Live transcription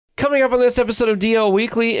Coming up on this episode of DL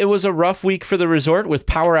Weekly, it was a rough week for the resort with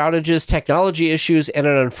power outages, technology issues, and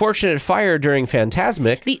an unfortunate fire during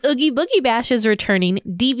Fantasmic. The Oogie Boogie Bash is returning.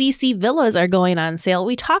 DVC Villas are going on sale.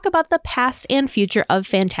 We talk about the past and future of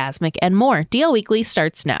Fantasmic and more. DL Weekly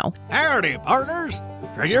starts now. Howdy, partners.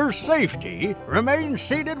 For your safety, remain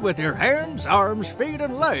seated with your hands, arms, feet,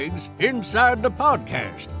 and legs inside the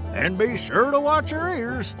podcast. And be sure to watch your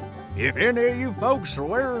ears. If any of you folks are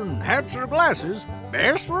wearing hats or glasses,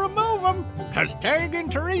 best remove them, because Tag and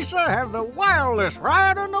Teresa have the wildest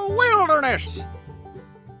ride in the wilderness.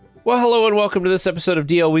 Well, hello and welcome to this episode of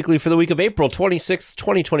DL Weekly for the week of April 26th,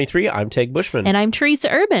 2023. I'm Tag Bushman. And I'm Teresa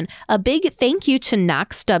Urban. A big thank you to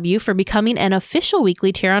Knox W for becoming an official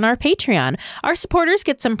weekly tier on our Patreon. Our supporters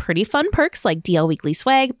get some pretty fun perks like DL Weekly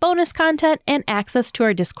swag, bonus content, and access to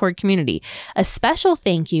our Discord community. A special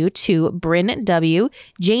thank you to Bryn W,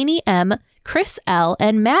 Janie M, Chris L,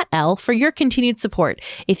 and Matt L for your continued support.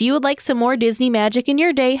 If you would like some more Disney magic in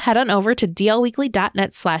your day, head on over to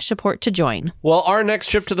dlweekly.net/support to join. Well, our next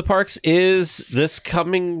trip to the parks is this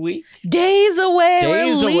coming week. Days away.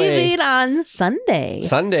 We're leaving on Sunday.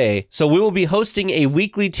 So we will be hosting a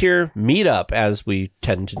weekly tier meetup, as we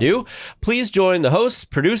tend to do. Please join the hosts,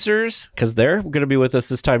 producers, because they're going to be with us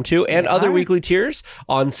this time too, and other weekly tiers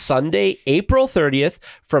on Sunday, April 30th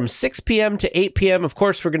from 6 p.m. to 8 p.m. Of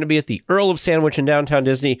course, we're going to be at the Earl of Sandwich in downtown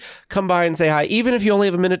Disney. Come by and say hi. Even if you only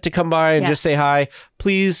have a minute to come by and just say hi,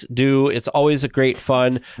 please do. It's always a great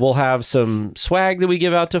fun. We'll have some swag that we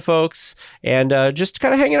give out to folks and just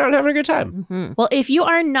kind of hanging out and having a good time. Mm-hmm. Well, if you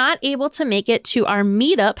are not able to make it to our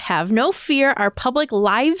meetup, have no fear. Our public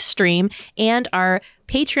live stream and our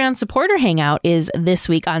Patreon supporter hangout is this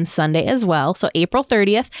week on Sunday as well. So April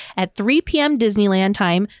 30th at 3 p.m. Disneyland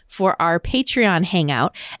time for our Patreon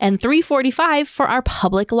hangout and 3:45 for our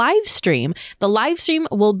public live stream. The live stream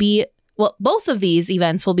will be both of these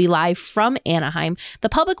events will be live from Anaheim. The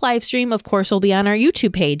public live stream, of course, will be on our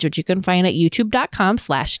YouTube page, which you can find at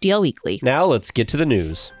youtube.com/DLWeekly. Now let's get to the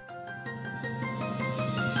news.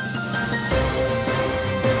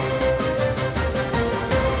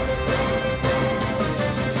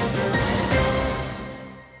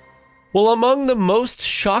 Well, among the most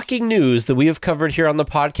shocking news that we have covered here on the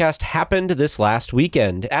podcast happened this last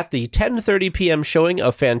weekend. At the 10:30 p.m. showing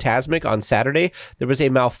of Fantasmic on Saturday, there was a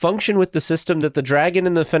malfunction with the system that the dragon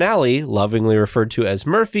in the finale, lovingly referred to as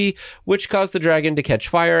Murphy, which caused the dragon to catch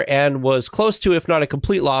fire and was close to, if not a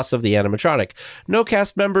complete loss of the animatronic. No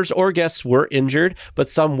cast members or guests were injured, but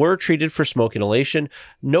some were treated for smoke inhalation.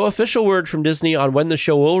 No official word from Disney on when the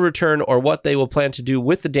show will return or what they will plan to do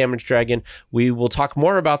with the damaged dragon. We will talk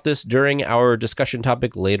more about this during our discussion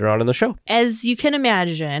topic later on in the show. As you can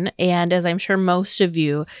imagine, and as I'm sure most of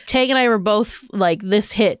you, Tag and I were both like,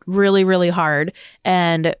 this hit really, really hard.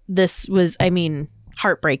 And this was,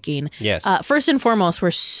 heartbreaking. Yes. First and foremost, we're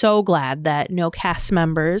so glad that no cast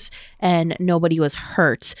members and nobody was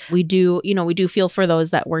hurt. We do feel for those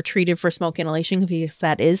that were treated for smoke inhalation because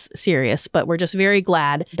that is serious, but we're just very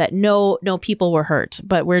glad that no people were hurt.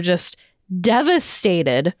 But we're just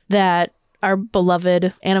devastated that our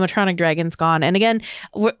beloved animatronic dragon's gone. And again,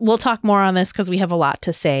 we'll talk more on this because we have a lot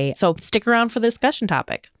to say. So stick around for the discussion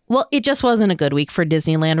topic. Well, it just wasn't a good week for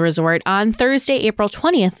Disneyland Resort. On Thursday, April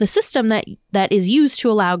 20th, the system that is used to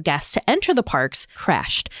allow guests to enter the parks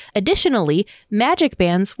crashed. Additionally, magic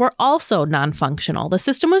bands were also non-functional. The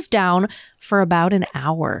system was down for about an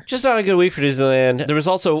hour. Just not a good week for Disneyland. There was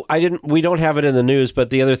also, we don't have it in the news, but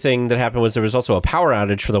the other thing that happened was there was also a power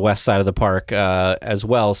outage for the west side of the park as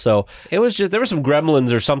well. So it was just, there were some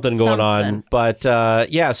gremlins or something going on. But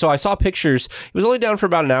so I saw pictures. It was only down for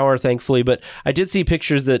about an hour, thankfully, but I did see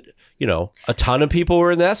pictures that, a ton of people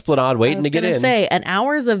were in the Esplanade waiting to get in. An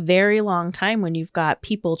hour is a very long time when you've got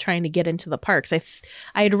people trying to get into the parks. I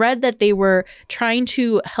had read that they were trying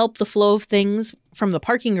to help the flow of things from the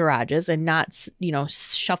parking garages and not,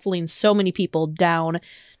 shuffling so many people down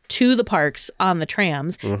to the parks on the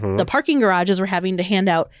trams. Mm-hmm. The parking garages were having to hand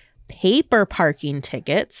out paper parking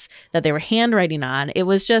tickets that they were handwriting on. It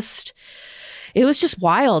was just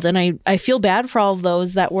wild. And I feel bad for all of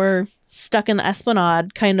those that were stuck in the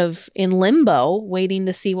Esplanade, kind of in limbo, waiting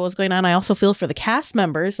to see what was going on. I also feel for the cast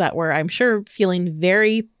members that were, I'm sure, feeling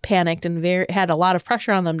very panicked and had a lot of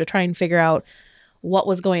pressure on them to try and figure out what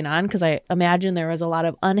was going on, because I imagine there was a lot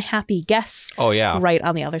of unhappy guests right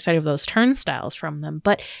on the other side of those turnstiles from them.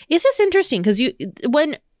 But it's just interesting because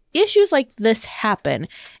when issues like this happen,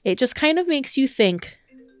 it just kind of makes you think,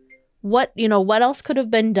 what else could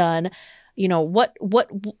have been done? What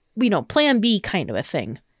plan B kind of a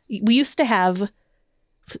thing. We used to have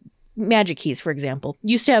Magic Keys, for example,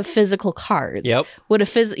 used to have physical cards. Yep. Would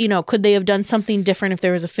could they have done something different if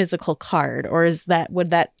there was a physical card, or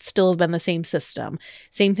would that still have been the same system?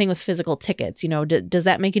 Same thing with physical tickets. Does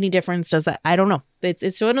that make any difference? I don't know.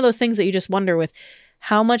 It's one of those things that you just wonder with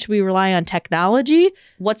how much we rely on technology.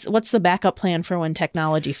 What's the backup plan for when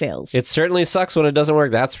technology fails? It certainly sucks when it doesn't work,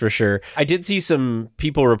 that's for sure. I did see some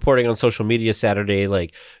people reporting on social media Saturday,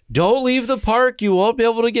 like, don't leave the park, you won't be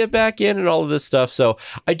able to get back in and all of this stuff. So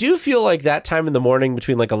I do feel like that time in the morning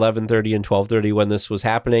between like 11:30 and 12:30 when this was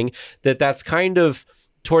happening, that's kind of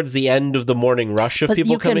towards the end of the morning rush of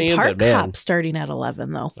people coming in. But you can park hop starting at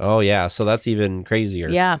 11 though. Oh yeah, so that's even crazier.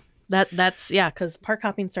 Yeah. That's because park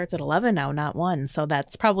hopping starts at 11 now, not 1. So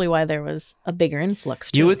that's probably why there was a bigger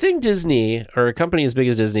influx. You would think Disney, or a company as big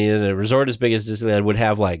as Disney and a resort as big as Disneyland, would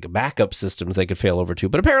have like backup systems they could fail over to,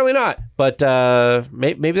 but apparently not. But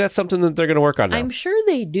maybe that's something that they're going to work on now. I'm sure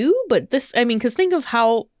they do, but because think of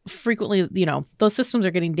how frequently, those systems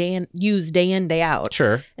are getting used day in, day out.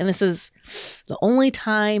 Sure. And this is the only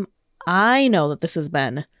time I know that this has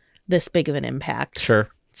been this big of an impact. Sure.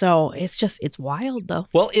 So it's wild though.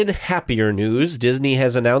 Well, in happier news, Disney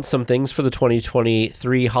has announced some things for the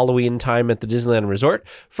 2023 Halloween time at the Disneyland Resort.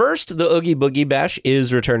 First, the Oogie Boogie Bash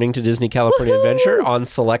is returning to Disney California Adventure on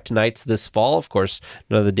select nights this fall. Of course,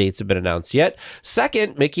 none of the dates have been announced yet.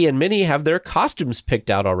 Second, Mickey and Minnie have their costumes picked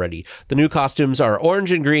out already. The new costumes are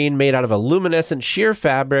orange and green, made out of a luminescent sheer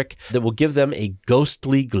fabric that will give them a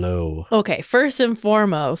ghostly glow. Okay, first and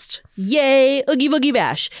foremost, yay, Oogie Boogie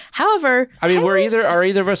Bash. However, I mean, are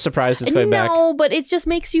either of us surprised it's coming back? No, but it just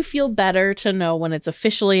makes you feel better to know when it's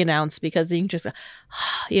officially announced, because then you can just,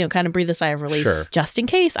 kind of breathe a sigh of relief. Sure. Just in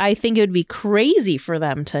case. I think it would be crazy for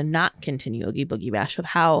them to not continue Oogie Boogie Bash with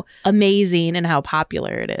how amazing and how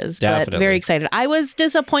popular it is. Definitely. But very excited. I was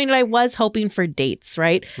disappointed. I was hoping for dates,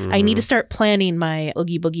 right? Mm-hmm. I need to start planning my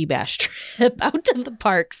Oogie Boogie Bash trip out to the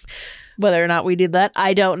parks. Whether or not we did that,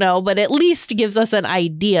 I don't know, but at least gives us an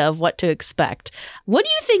idea of what to expect. What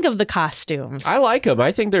do you think of the costumes? I like them.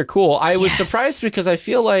 I think they're cool. I was surprised because I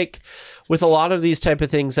feel like with a lot of these type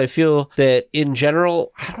of things, I feel that in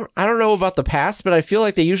general, I don't know about the past, but I feel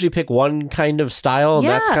like they usually pick one kind of style and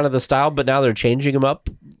that's kind of the style, but now they're changing them up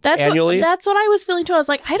annually. That's what I was feeling too. I was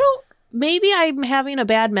like, maybe I'm having a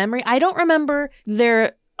bad memory. I don't remember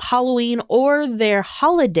their Halloween or their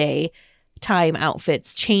holiday time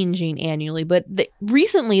outfits changing annually, but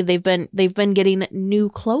recently they've been getting new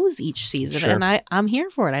clothes each season. Sure. And I'm here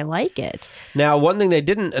for it. I like it. Now, one thing they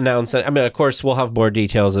didn't announce, I mean, of course, we'll have more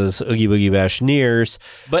details as Oogie Boogie Bash nears,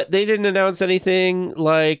 but they didn't announce anything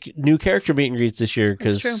like new character meet and greets this year or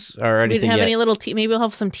anything. We didn't have yet. any little. Maybe we'll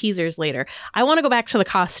have some teasers later. I want to go back to the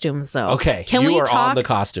costumes though. Okay, can we talk on the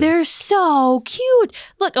costumes? They're so cute.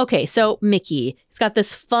 Look, okay, so Mickey, he's got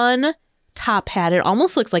this fun top hat. It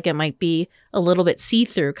almost looks like it might be a little bit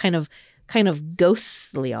see-through, kind of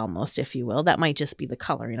ghostly almost, if you will. That might just be the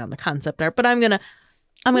coloring on the concept art, but I'm gonna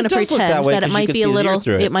pretend that it might be a little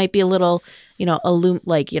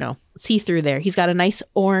see-through there. He's got a nice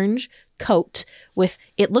orange coat with,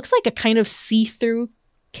 it looks like a kind of see-through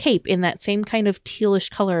cape in that same kind of tealish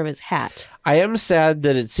color of his hat. I am sad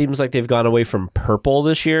that it seems like they've gone away from purple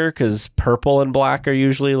this year, because purple and black are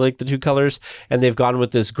usually like the two colors, and they've gone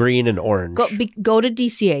with this green and orange. Go to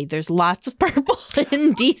DCA. There's lots of purple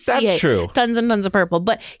in DCA. That's true. Tons and tons of purple.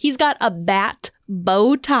 But he's got a bat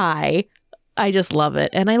bow tie. I just love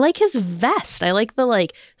it. And I like his vest. I like the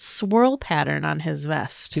swirl pattern on his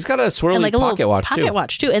vest. He's got a swirly pocket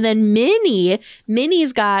watch too. And then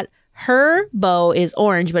Minnie's got, her bow is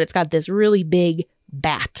orange, but it's got this really big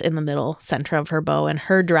bat in the middle center of her bow, and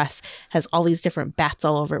her dress has all these different bats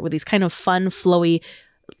all over it with these kind of fun, flowy,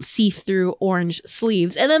 see-through orange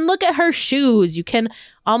sleeves. And then look at her shoes. You can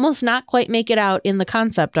almost not quite make it out in the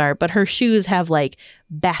concept art, but her shoes have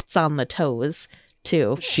bats on the toes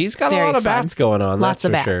too. She's got a lot of bats going on. Lots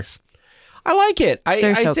of bats. Sure. I like it. I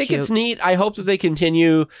think cute. It's neat. I hope that they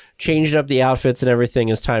continue changing up the outfits and everything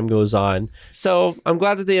as time goes on. So I'm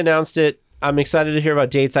glad that they announced it. I'm excited to hear about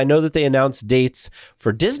dates. I know that they announced dates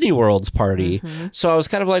for Disney World's party. Mm-hmm. So I was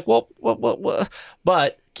kind of like, well,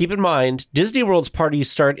 but keep in mind, Disney World's parties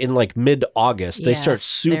start in mid-August. Yes, they start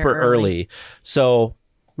super early. So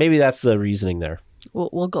maybe that's the reasoning there.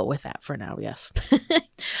 We'll go with that for now, yes.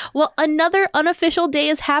 Well, another unofficial day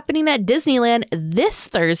is happening at Disneyland this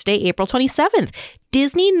Thursday, April 27th.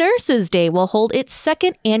 Disney Nurses Day will hold its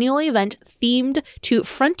second annual event themed to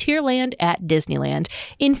Frontierland at Disneyland.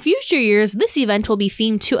 In future years, this event will be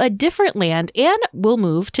themed to a different land and will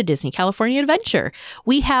move to Disney California Adventure.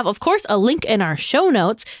 We have, of course, a link in our show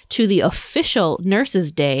notes to the official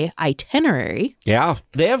Nurses Day itinerary. Yeah,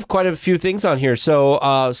 they have quite a few things on here. So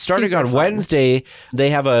starting Super on fun. Wednesday,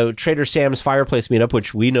 they have a Trader Sam's Fireplace meetup,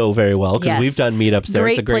 which we know very well because Yes. we've done meetups there.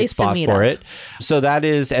 Great It's a great place to spot meet for up. it. So that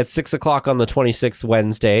is at 6 o'clock on the 26th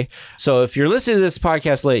Wednesday. So if you're listening to this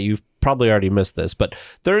podcast late, you've probably already missed this, but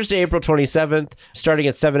Thursday, April 27th, starting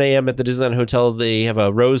at 7 a.m. at the Disneyland Hotel, they have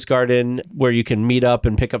a rose garden where you can meet up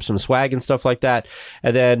and pick up some swag and stuff like that.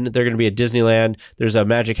 And then they're going to be at Disneyland. There's a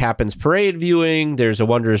Magic Happens parade viewing. There's a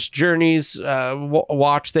Wondrous Journeys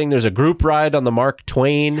watch thing. There's a group ride on the Mark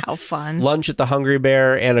Twain. How fun. Lunch at the Hungry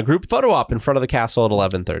Bear and a group photo op in front of the castle at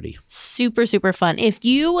 11:30. Super, super fun. If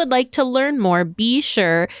you would like to learn more, be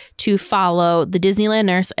sure to follow the Disneyland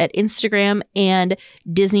Nurse at Instagram and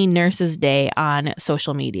Disney Nurses Day on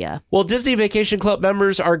social media. Well, Disney Vacation Club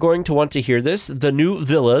members are going to want to hear this. The new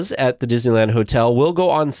villas at the Disneyland Hotel will go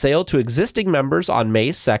on sale to existing members on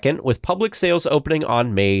May 2nd, with public sales opening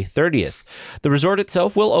on May 30th. The resort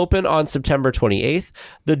itself will open on September 28th.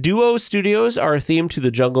 The Duo Studios are themed to the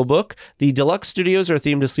Jungle Book. The Deluxe Studios are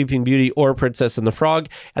themed to Sleeping Beauty or Princess and the Frog.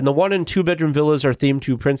 And the 1- and 2-bedroom villas are themed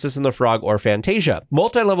to Princess and the Frog or Fantasia.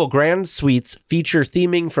 Multi-level grand suites feature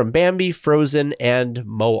theming from Bambi, Frozen, and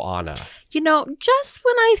Moana. You know, just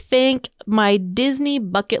when I think my Disney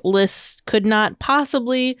bucket list could not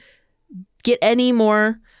possibly get any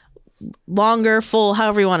more longer, full,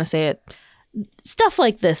 however you want to say it, stuff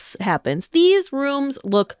like this happens. These rooms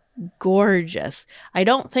look gorgeous. I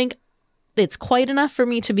don't think it's quite enough for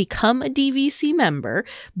me to become a DVC member,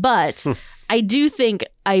 but I do think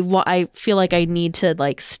I feel like I need to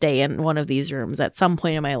like stay in one of these rooms at some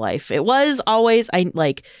point in my life. It was always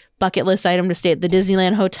bucket list item to stay at the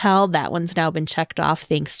Disneyland Hotel. That one's now been checked off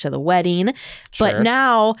thanks to the wedding. Sure. But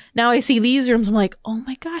now I see these rooms. I'm like, oh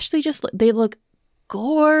my gosh, they look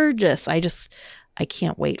gorgeous. I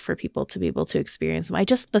can't wait for people to be able to experience them.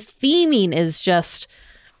 The theming is just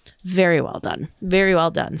very well done. Very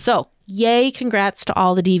well done. So yay, congrats to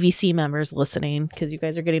all the DVC members listening, because you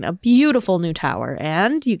guys are getting a beautiful new tower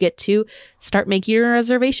and you get to start making your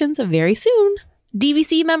reservations very soon.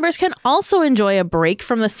 DVC members can also enjoy a break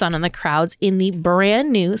from the sun and the crowds in the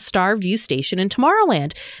brand new Star View Station in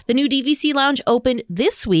Tomorrowland. The new DVC Lounge opened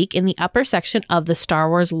this week in the upper section of the Star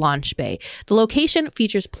Wars launch bay. The location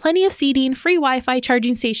features plenty of seating, free Wi-Fi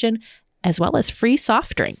charging station, as well as free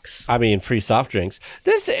soft drinks. I mean, free soft drinks.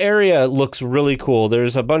 This area looks really cool.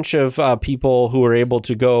 There's a bunch of people who were able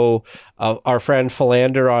to go. Our friend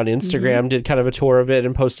Philander on Instagram did kind of a tour of it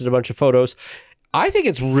and posted a bunch of photos. I think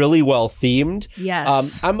it's really well themed.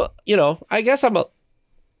 Yes. I guess I'm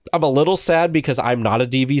a little sad because I'm not a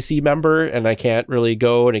DVC member and I can't really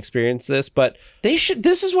go and experience this, but this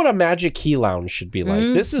is what a Magic Key Lounge should be like.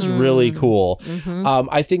 This is really cool.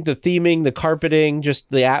 I think the theming, the carpeting,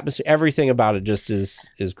 just the atmosphere, everything about it just is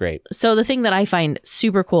great. So the thing that I find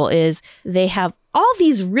super cool is they have all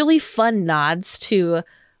these really fun nods to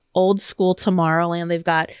old school Tomorrowland. They've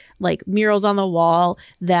got like murals on the wall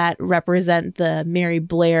that represent the Mary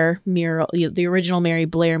Blair mural, the original Mary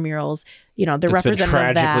Blair murals. You know, they're representative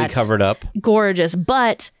of that. Tragically covered up. Gorgeous.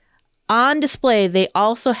 But on display, they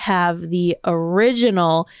also have the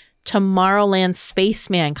original Tomorrowland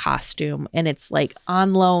Spaceman costume, and it's like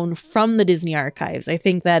on loan from the Disney archives. I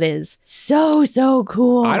think that is so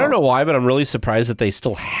cool. I don't know why, but I'm really surprised that they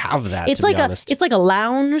still have that. It's like a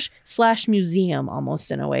lounge / museum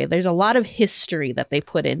almost in a way. There's a lot of history that they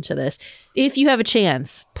put into this. If you have a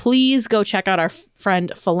chance, please go check out our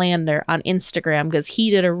friend Philander on Instagram, because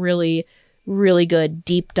he did a really good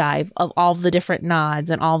deep dive of all the different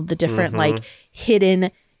nods and all the different like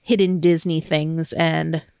hidden Disney things.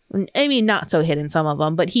 And I mean, not so hidden, some of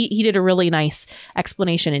them, but he did a really nice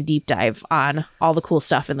explanation and deep dive on all the cool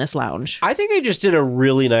stuff in this lounge. I think they just did a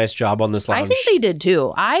really nice job on this lounge. I think they did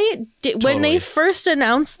too. When they first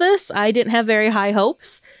announced this, I didn't have very high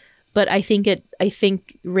hopes, but I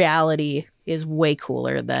think reality is way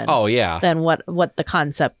cooler than than what the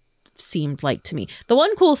concept seemed like to me. The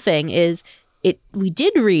one cool thing is we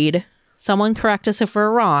did read, someone correct us if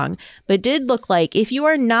we're wrong, but it did look like if you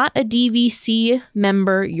are not a DVC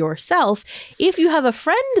member yourself, if you have a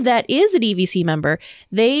friend that is a DVC member,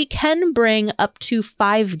 they can bring up to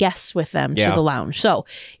 5 guests with them to the lounge. So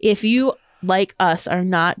if you, like us, are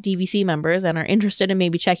not DVC members and are interested in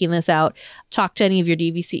maybe checking this out, talk to any of your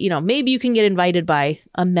DVC, maybe you can get invited by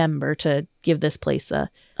a member to give this place a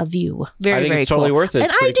view. Very, I think very it's totally cool. worth it.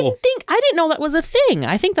 And I didn't think I didn't know that was a thing.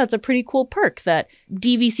 I think that's a pretty cool perk that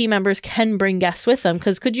DVC members can bring guests with them.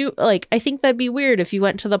 Because could you, like, I think that'd be weird if you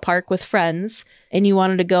went to the park with friends and you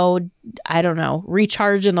wanted to go, I don't know,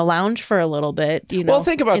 recharge in the lounge for a little bit. You know, well,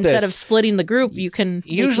 think about instead this. of splitting the group, you can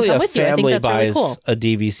usually come a with you. I think family that's buys really cool. a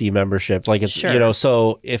DVC membership. Like it's Sure. you know,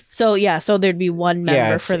 so there'd be one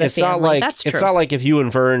member for the it's family. not like That's true. it's not like if you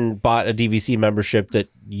and Vern bought a DVC membership that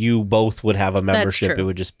you both would have a membership. true. It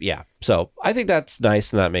would just So I think that's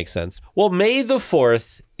nice and that makes sense. Well, May the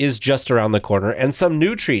 4th is just around the corner, and some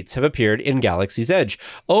new treats have appeared in Galaxy's Edge.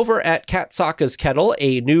 Over at Katsaka's Kettle,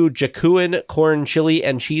 a new Jakuin corn chili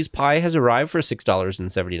and cheese pie has arrived for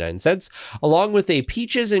 $6.79, along with a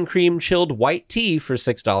peaches and cream chilled white tea for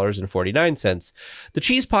 $6.49. The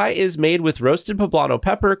cheese pie is made with roasted poblano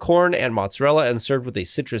pepper, corn, and mozzarella and served with a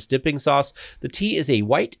citrus dipping sauce. The tea is a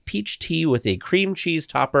white peach tea with a cream cheese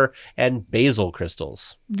topper and basil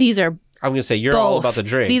crystals. These are I'm going to say you're all about the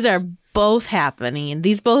drinks. These are both happening.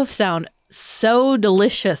 These both sound so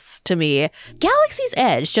delicious to me. Galaxy's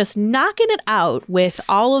Edge, just knocking it out with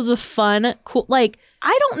all of the fun, cool. Like,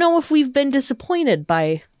 I don't know if we've been disappointed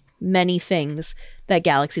by many things that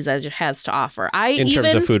Galaxy's Edge has to offer. In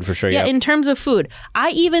terms of food, for sure. Yeah, in terms of food.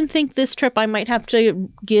 I even think this trip I might have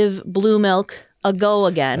to give Blue Milk a go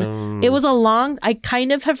again. It was I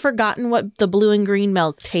kind of have forgotten what the blue and green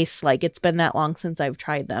milk tastes like. It's been that long since I've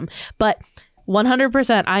tried them. But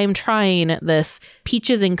 100% I am trying this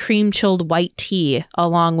peaches and cream chilled white tea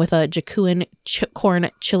along with a Jakuin corn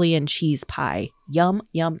chili and cheese pie. Yum,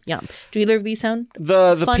 yum, yum. Do either of these sound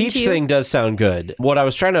The fun peach to you? thing does sound good. What I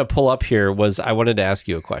was trying to pull up here was I wanted to ask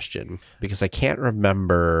you a question because I can't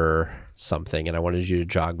remember something and I wanted you to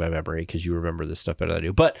jog my memory because you remember this stuff better than I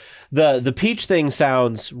do. But the peach thing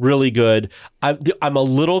sounds really good. I'm a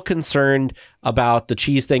little concerned about the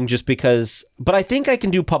cheese thing just because, but I think I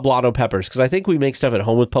can do poblano peppers because I think we make stuff at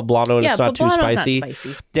home with poblano and it's not too spicy.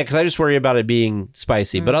 Yeah, because I just worry about it being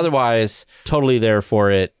spicy. But otherwise, totally there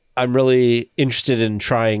for it. I'm really interested in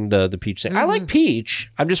trying the peach thing. I like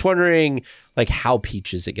peach. I'm just wondering, like, how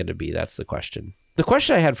peach is it going to be? That's the question. The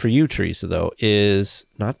question I had for you, Teresa, though, is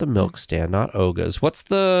not the milk stand, not Oga's. Where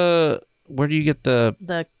do you get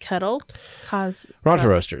the kettle? Ronta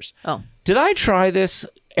Roasters. Oh. Did I try this?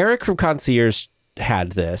 Eric from Concierge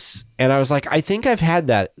had this, and I was like, I think I've had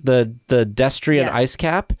that. The Destrian ice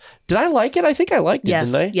cap. Did I like it? I think I liked it,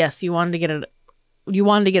 didn't I? Yes, you wanted to get it. You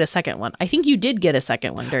wanted to get a second one. I think you did get a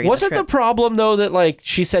second one during Wasn't the problem, though, that, like,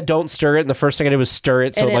 she said don't stir it, and the first thing I did was stir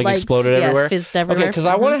it, so it exploded everywhere? Fizzed everywhere. Okay, because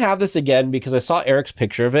I want to have this again because I saw Eric's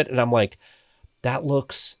picture of it, and I'm like, that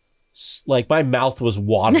looks like my mouth was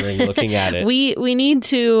watering looking at it. We need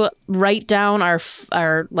to write down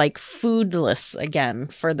our like food lists again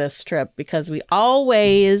for this trip because we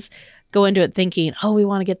always go into it thinking, oh, we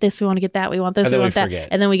want to get this, we want to get that, we want this, we want that. Forget.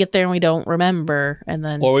 And then we get there and we don't remember. And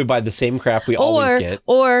then or we buy the same crap we always get.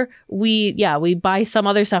 Or we buy some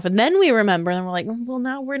other stuff and then we remember and we're like, well,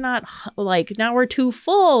 now we're not like, now we're too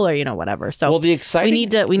full or, whatever. So the exciting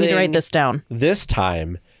we need to write this down. This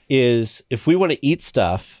time is if we want to eat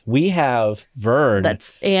stuff, we have Vern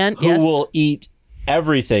who will eat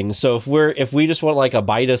everything. So if we just want like a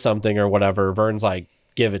bite of something or whatever, Vern's like,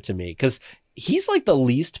 give it to me. Because he's like the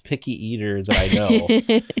least picky eater that I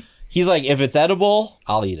know. He's like, if it's edible,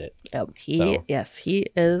 I'll eat it. Yes, he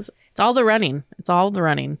is. It's all the running.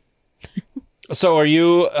 So are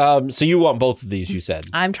you, so you want both of these, you said?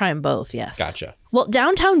 I'm trying both, yes. Gotcha. Well,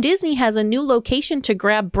 Downtown Disney has a new location to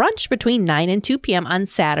grab brunch between 9 and 2 p.m. on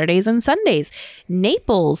Saturdays and Sundays.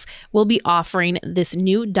 Naples will be offering this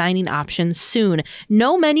new dining option soon.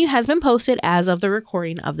 No menu has been posted as of the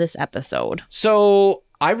recording of this episode. So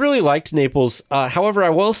I really liked Naples. However, I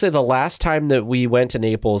will say the last time that we went to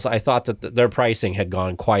Naples, I thought that their pricing had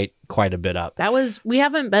gone quite a bit up. We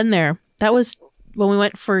haven't been there. That was when we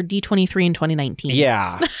went for D23 in 2019.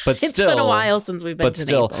 Yeah, but it's been a while since we've been to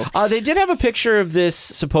Naples. They did have a picture of this.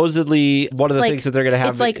 Supposedly, one of the things that they're going to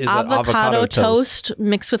have is avocado toast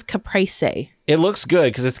mixed with caprese. It looks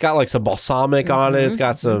good because it's got like some balsamic on it. It's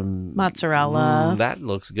got some mozzarella. That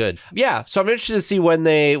looks good. Yeah, so I'm interested to see when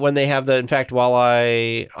they have the. In fact, while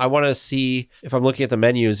I want to see if I'm looking at the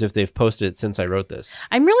menus if they've posted it since I wrote this.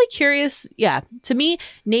 I'm really curious. Yeah, to me,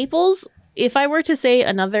 Naples. If I were to say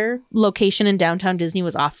another location in Downtown Disney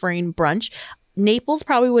was offering brunch, Naples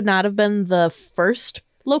probably would not have been the first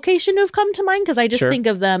location to have come to mind because I just think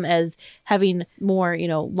of them as having more,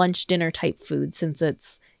 lunch, dinner type food since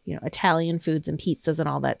it's, Italian foods and pizzas and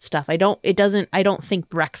all that stuff. I don't think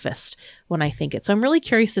breakfast when I think it. So I'm really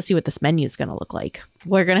curious to see what this menu is going to look like.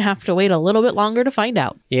 We're going to have to wait a little bit longer to find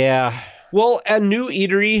out. Yeah. Well, a new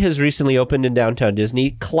eatery has recently opened in downtown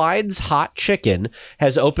Disney. Clyde's Hot Chicken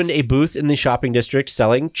has opened a booth in the shopping district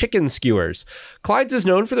selling chicken skewers. Clyde's is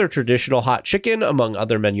known for their traditional hot chicken, among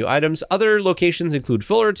other menu items. Other locations include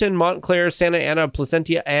Fullerton, Montclair, Santa Ana,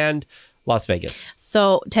 Placentia, and Las Vegas.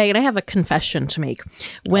 So, Tegan, I have a confession to make.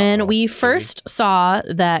 When we first saw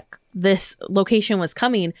that this location was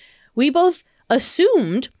coming, we both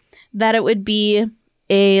assumed that it would be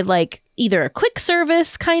a either a quick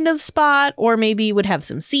service kind of spot or maybe would have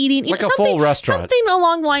some seating. Like a full restaurant. Something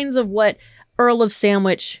along the lines of what Earl of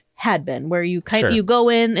Sandwich had been, where you you go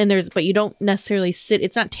in and but you don't necessarily sit.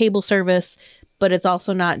 It's not table service, but it's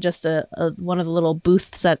also not just a one of the little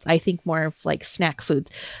booths that's, I think, more of like snack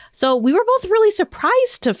foods. So we were both really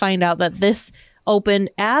surprised to find out that this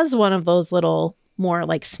opened as one of those little more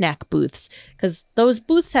like snack booths, because those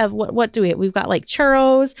booths have what do we have? We've got like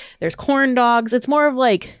churros, there's corn dogs. It's more of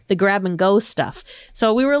like the grab and go stuff.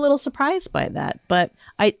 So we were a little surprised by that, but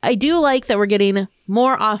I do like that we're getting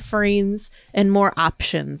more offerings and more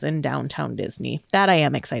options in downtown Disney. That I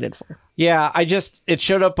am excited for. Yeah, it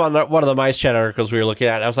showed up on one of the Mice Chat articles we were looking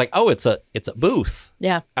at. I was like, oh, it's a booth.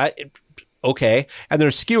 Yeah. Okay. And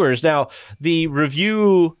there's skewers. Now, the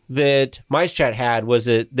review that Mice Chat had was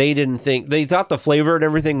that they thought the flavor and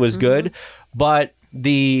everything was good, but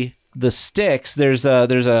the sticks, there's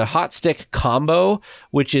a hot stick combo,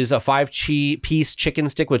 which is a 5-piece chicken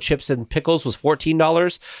stick with chips and pickles, was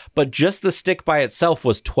 $14, but just the stick by itself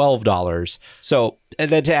was $12. So, and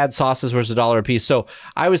then to add sauces was $1 a piece. So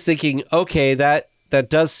I was thinking, okay, that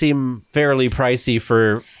does seem fairly pricey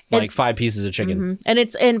for like 5 pieces of chicken.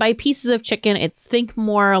 And by pieces of chicken, think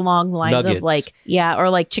more along the lines Nuggets. of or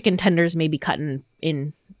like chicken tenders maybe cut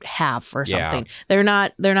in half or something. Yeah. They're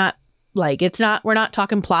not we're not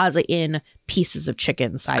talking Plaza Inn pieces of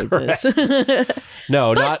chicken sizes.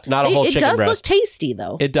 No, not a whole chicken breast. It does look tasty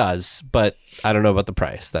though. It does, but I don't know about the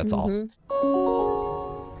price. That's all.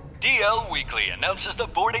 DL Weekly announces the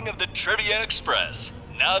boarding of the Trivia Express,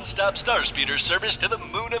 non-stop star speeder service to the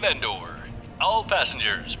moon of Endor. All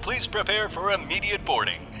passengers, please prepare for immediate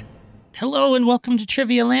boarding. Hello and welcome to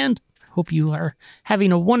Trivia Land. Hope you are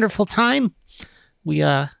having a wonderful time. We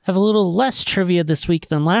have a little less trivia this week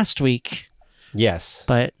than last week. Yes.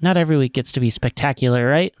 But not every week gets to be spectacular,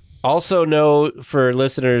 right? Also know for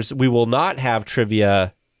listeners, we will not have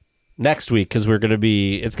trivia next week because it's going to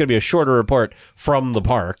be a shorter report from the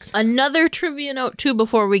park. Another trivia note too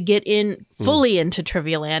before we get in fully into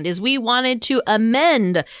Trivia Land is we wanted to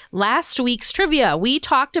amend last week's trivia. We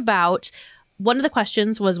talked about, one of the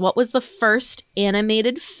questions was, what was the first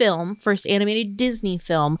animated Disney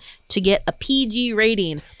film to get a PG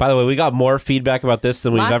rating? By the way, we got more feedback about this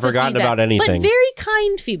than we've ever gotten about anything. But very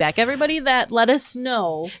kind feedback. Everybody that let us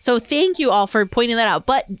know. So thank you all for pointing that out.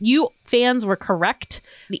 But you fans were correct.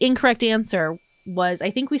 The incorrect answer was,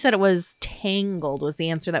 I think we said it was Tangled was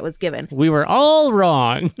the answer that was given. We were all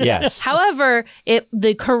wrong. Yes. However,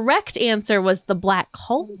 the correct answer was The Black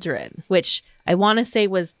Cauldron, which I want to say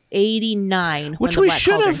was 89 which when we The Black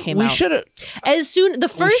Cauldron came out. We should have. As soon the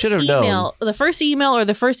first email or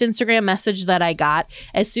the first Instagram message that I got,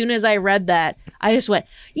 as soon as I read that, I just went,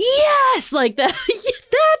 yes, like that.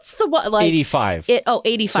 That's the one. Like 85.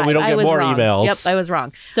 85. So we don't get more wrong. emails. Yep, I was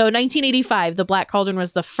wrong. So 1985, The Black Cauldron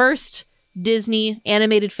was the first Disney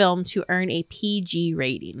animated film to earn a PG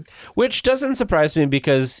rating, which doesn't surprise me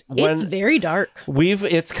because it's very dark.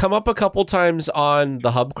 It's come up a couple times on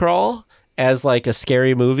the Hub Crawl as like a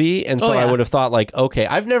scary movie, and so I would have thought like, okay,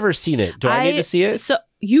 I've never seen it. Do I need to see it? So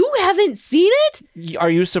you haven't seen it? Are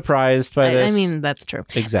you surprised by this? I mean, that's true.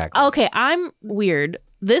 Exactly. Okay, I'm weird.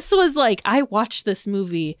 This was like, I watched this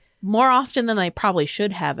movie more often than I probably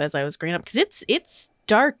should have as I was growing up, because it's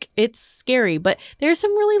dark, it's scary, but there's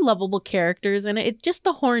some really lovable characters in it. Just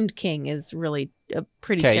the Horned King is really a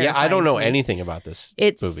pretty terrifying. Yeah, I don't know anything about this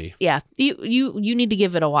movie. Yeah, you need to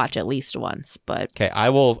give it a watch at least once. But okay, I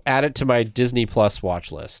will add it to my Disney Plus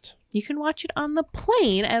watch list. You can watch it on the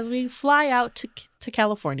plane as we fly out to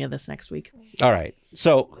California this next week. All right.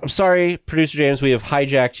 So I'm sorry, Producer James, we have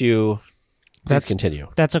hijacked you. Please continue.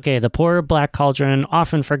 That's okay. The poor Black Cauldron,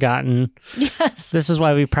 often forgotten. Yes. This is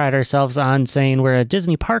why we pride ourselves on saying we're a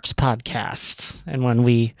Disney Parks podcast. And when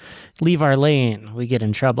we leave our lane, we get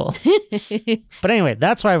in trouble. But anyway,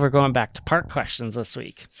 that's why we're going back to park questions this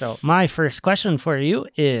week. So my first question for you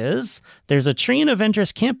is, there's a tree in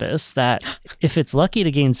Avengers Campus that, if it's lucky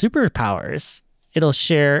to gain superpowers, it'll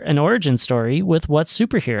share an origin story with what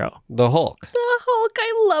superhero? The Hulk. The Hulk.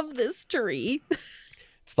 I love this tree.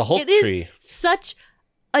 It's the Hulk tree. Such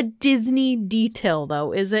a Disney detail,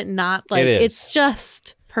 though, is it not? Like, it is. It's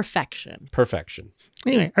just perfection. Perfection.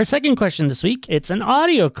 Anyway, our second question this week, it's an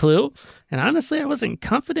audio clue. And honestly, I wasn't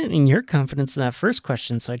confident in your confidence in that first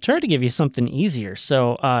question, so I tried to give you something easier.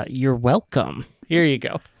 So you're welcome. Here you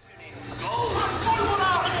go.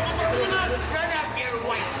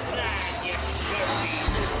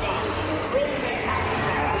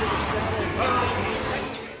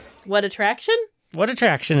 What attraction? What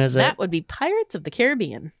attraction is it? That would be Pirates of the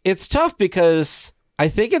Caribbean. It's tough because I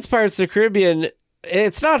think it's Pirates of the Caribbean.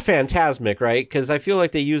 It's not Fantasmic, right? Because I feel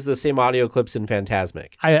like they use the same audio clips in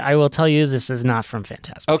Fantasmic. I will tell you this is not from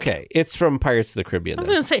Fantasmic. Okay, it's from Pirates of the Caribbean. I was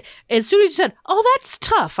going to say, as soon as you said, oh, that's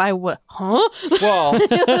tough, huh? Well,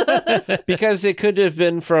 because it could have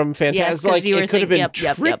been from Fantasmic. Yes, like, you were it could have been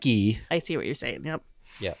tricky. Yep. I see what you're saying. Yep.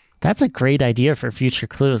 Yeah. That's a great idea for future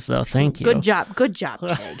clues, though. Thank you. Good job. Good job,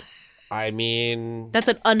 Ted. I mean... That's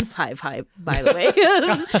an un-5-5, by the way.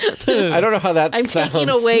 I don't know how that I'm sounds. taking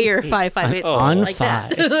away your 5-5. On like five.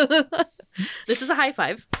 That. This is a high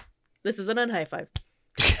five. This is an un-high five.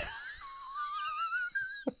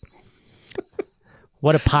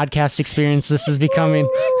 What a podcast experience this is becoming.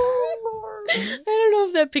 I don't know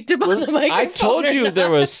if that picked up on the microphone. I told you there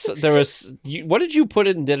was. What did you put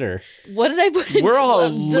in dinner? What did I put in? We're all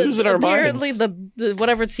losing our minds. Apparently, the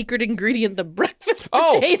whatever secret ingredient the breakfast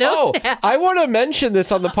potatoes have. I want to mention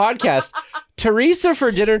this on the podcast. Teresa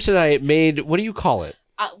for dinner tonight made, what do you call it?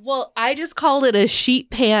 Well, I just called it a sheet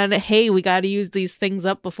pan. Hey, we got to use these things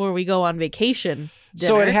up before we go on vacation. Dinner.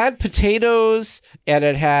 So it had potatoes and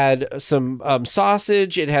it had some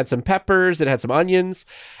sausage. It had some peppers. It had some onions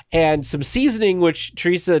and some seasoning, which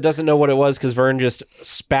Teresa doesn't know what it was because Vern just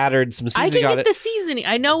spattered some seasoning on it. I can get the seasoning.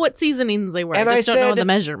 I know what seasonings they were. And I just don't know the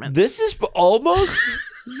measurements. This is almost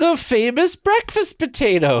the famous breakfast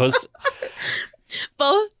potatoes.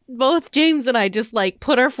 Both James and I just like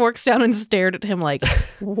put our forks down and stared at him like,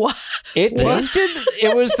 what? It was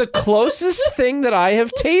the closest thing that I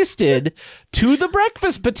have tasted to the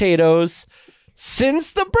breakfast potatoes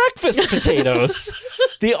since the breakfast potatoes.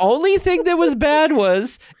 The only thing that was bad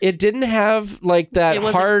was it didn't have like that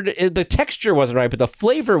the texture wasn't right, but the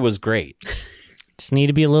flavor was great. Just need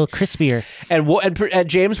to be a little crispier. And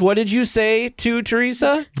James, what did you say to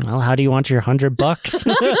Teresa? Well, how do you want your $100?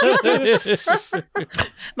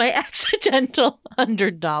 My accidental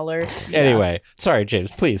 $100. Anyway, sorry,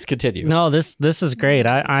 James. Please continue. No, this is great.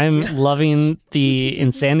 I'm loving the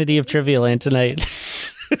insanity of Trivia Land tonight.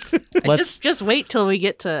 Just wait till we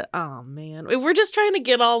get to. Oh man, we're just trying to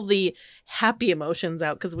get all the happy emotions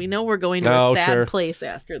out because we know we're going to a sad place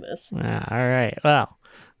after this. All right. Well.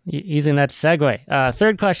 Using that segue.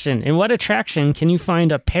 Third question. In what attraction can you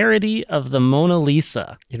find a parody of the Mona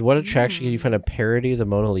Lisa? In what attraction can you find a parody of the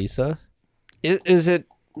Mona Lisa? Is it...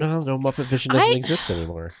 No, Muppet Vision doesn't exist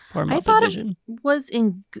anymore. Poor Muppet Vision.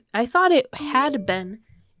 I thought it had been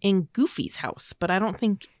in Goofy's house, but I don't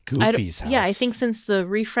think... Goofy's house? Yeah, I think since the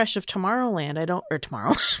refresh of Tomorrowland,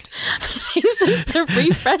 since the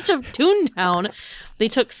refresh of Toontown... They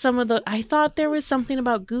took some of the... I thought there was something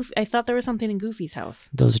about Goofy. I thought there was something in Goofy's house.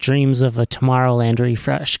 Those dreams of a Tomorrowland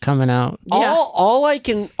refresh coming out. Yeah.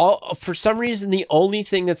 For some reason, the only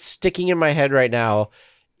thing that's sticking in my head right now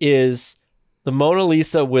is the Mona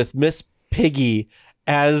Lisa with Miss Piggy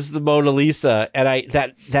as the Mona Lisa. And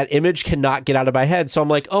that image cannot get out of my head. So I'm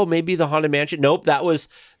like, oh, maybe the Haunted Mansion. Nope, that was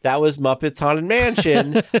Muppets Haunted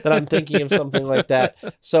Mansion that I'm thinking of something like that.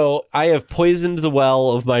 So I have poisoned the well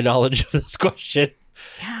of my knowledge of this question.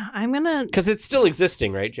 Yeah, I'm gonna... Because it's still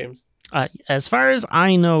existing, right, James? As far as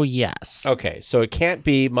I know, yes. Okay, so it can't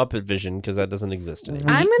be Muppet Vision because that doesn't exist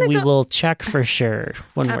anymore. We will check for sure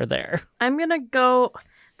when we're there. I'm gonna go...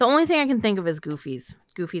 The only thing I can think of is Goofy's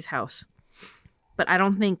house. But I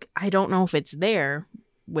don't know if it's there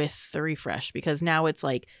with the refresh because now it's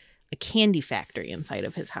like a candy factory inside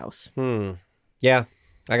of his house. Yeah.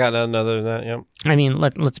 I got nothing other than that, yep. I mean,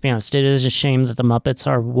 let's be honest. It is a shame that the Muppets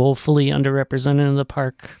are woefully underrepresented in the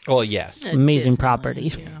park. Well, yes. Amazing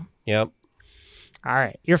property. Yeah. Yep. All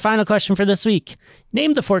right. Your final question for this week.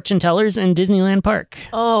 Name the fortune tellers in Disneyland Park.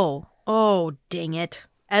 Oh, dang it.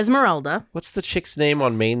 Esmeralda. What's the chick's name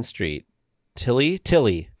on Main Street? Tilly.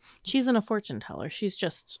 She's a fortune teller. She's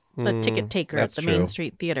just the ticket taker at the true. Main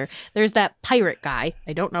Street Theater. There's that pirate guy.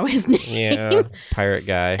 I don't know his name. Yeah, pirate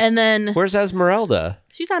guy. And then... Where's Esmeralda?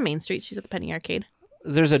 She's on Main Street. She's at the Penny Arcade.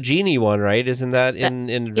 There's a genie one, right? Isn't that in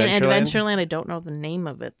Adventureland? In Adventureland, I don't know the name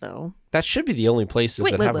of it, though. That should be the only places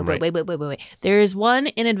that have them, right? Wait. There is one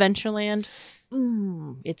in Adventureland.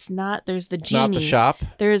 It's not... There's the genie. Not the shop?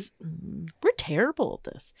 There's... We're terrible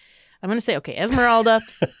at this. I'm going to say, okay, Esmeralda,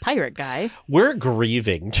 pirate guy. We're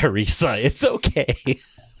grieving, Teresa. It's okay.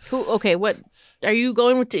 Okay, what... Are you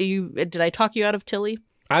going with... Did I talk you out of Tilly?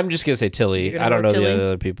 I'm just going to say Tilly. You're I gonna don't know vote the Tilly?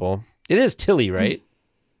 other people. It is Tilly, right?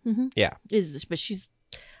 Mm-hmm. Yeah. But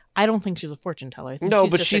I don't think she's a fortune teller. I think No,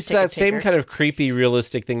 but just a she's ticket that same taker. kind of creepy,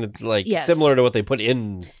 realistic thing that's like Yes. similar to what they put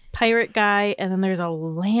in. Pirate guy, and then there's a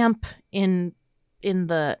lamp in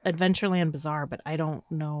the Adventureland Bazaar, but I don't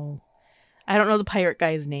know the pirate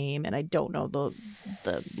guy's name, and I don't know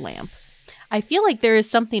the lamp. I feel like there is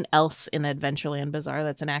something else in the Adventureland Bazaar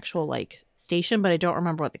that's an actual like station, but I don't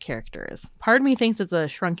remember what the character is. Part of me thinks it's a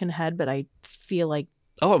shrunken head, but I feel like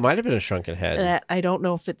Oh, it might have been a shrunken head. that I don't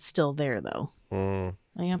know if it's still there though. Mm.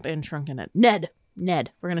 Lamp and shrunken head. Ned.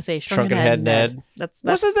 We're gonna say Shrunken head Ned. That's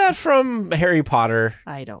Wasn't that from Harry Potter?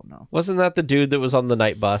 I don't know. Wasn't that the dude that was on the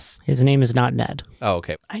night bus? His name is not Ned. Oh,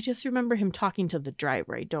 okay. I just remember him talking to the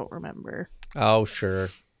driver. I don't remember. Oh, sure.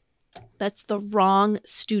 That's the wrong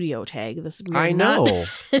studio tag. I know.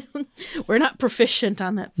 We're not proficient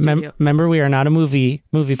on that studio. Remember, we are not a movie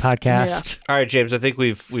podcast. All right, James, I think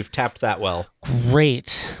we've tapped that well.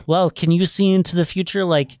 Great. Well, can you see into the future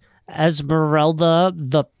like Esmeralda,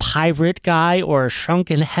 the pirate guy, or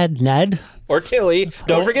Shrunken Head Ned? Or Tilly.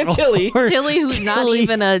 Don't forget Tilly. Or Tilly, who's not Tilly.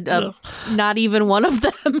 even not even one of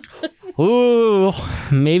them. Ooh,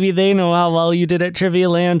 maybe they know how well you did at Trivia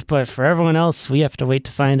Land, but for everyone else, we have to wait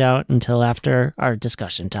to find out until after our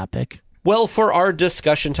discussion topic. Well, for our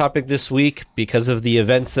discussion topic this week, because of the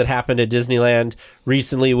events that happened at Disneyland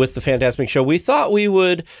recently with the Fantasmic show, we thought we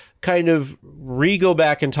would kind of go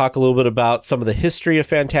back and talk a little bit about some of the history of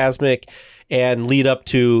Fantasmic and lead up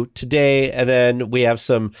to today. And then we have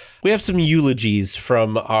some eulogies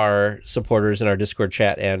from our supporters in our Discord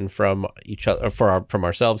chat and from each other, from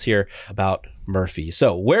ourselves here about Murphy.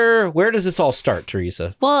 So where does this all start,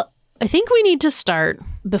 Teresa? Well, I think we need to start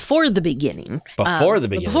before the beginning. Before the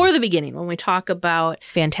beginning. Before the beginning, when we talk about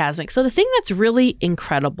Fantasmic. So the thing that's really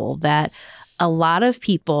incredible that a lot of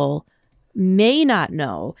people may not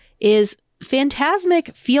know is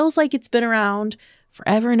Fantasmic feels like it's been around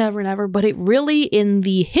forever and ever and ever, but it really, in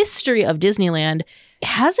the history of Disneyland,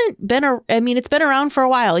 hasn't been. It's been around for a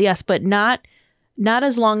while, yes, but not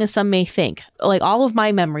as long as some may think. Like all of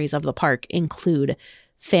my memories of the park include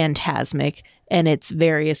Fantasmic and its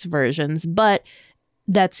various versions, but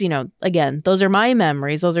that's, again, those are my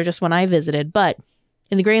memories. Those are just when I visited, but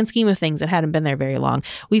in the grand scheme of things, it hadn't been there very long.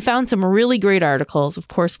 We found some really great articles, of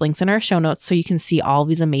course, links in our show notes, so you can see all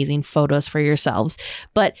these amazing photos for yourselves.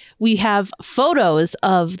 But we have photos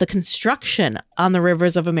of the construction on the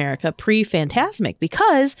rivers of America pre-Fantasmic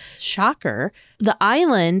because, shocker, the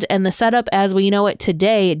island and the setup as we know it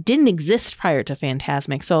today didn't exist prior to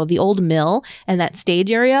Fantasmic. So the old mill and that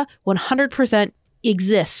stage area 100%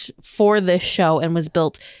 exists for this show and was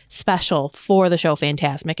built special for the show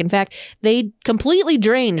Fantasmic. In fact, they completely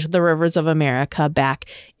drained the rivers of America back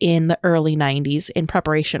in the early 90s in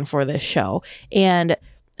preparation for this show. And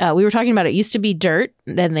we were talking about it used to be dirt,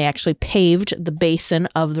 and they actually paved the basin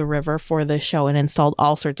of the river for this show and installed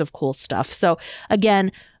all sorts of cool stuff. So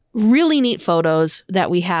again, really neat photos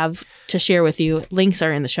that we have to share with you. Links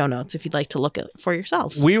are in the show notes if you'd like to look at it for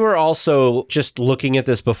yourselves. We were also just looking at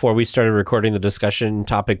this before we started recording the discussion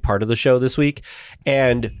topic part of the show this week.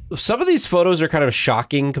 And some of these photos are kind of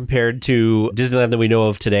shocking compared to Disneyland that we know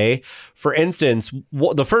of today. For instance,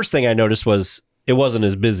 the first thing I noticed was it wasn't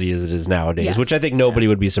as busy as it is nowadays, Yes. which I think nobody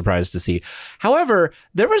would be surprised to see. However,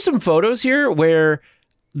 there were some photos here where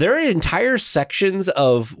there are entire sections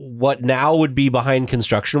of what now would be behind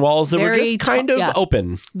construction walls that were just kind of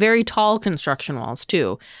open. Very tall construction walls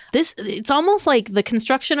too. It's almost like the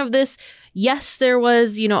construction of this. Yes, there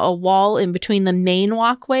was, a wall in between the main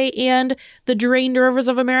walkway and the drained rivers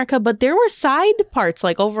of America, but there were side parts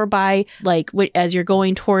like over by as you're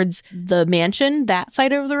going towards the mansion, that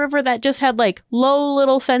side of the river that just had like low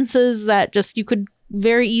little fences that just you could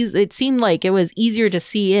very easy. It seemed like it was easier to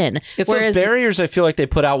see in. It's those barriers I feel like they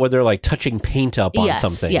put out where they're like touching paint up on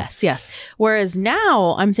something. Yes. Whereas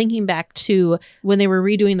now I'm thinking back to when they were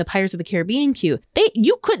redoing the Pirates of the Caribbean queue.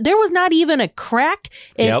 There was not even a crack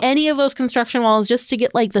in any of those construction walls just to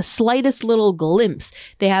get like the slightest little glimpse.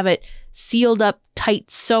 They have it sealed up tight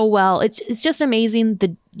so well. It's just amazing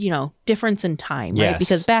the difference in time, right? Yes.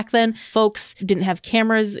 Because back then folks didn't have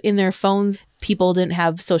cameras in their phones. People didn't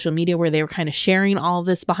have social media where they were kind of sharing all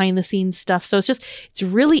this behind the scenes stuff. So it's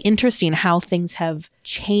really interesting how things have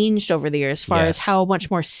changed over the years as far as how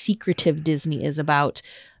much more secretive Disney is about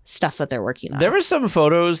stuff that they're working on. There were some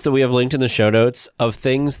photos that we have linked in the show notes of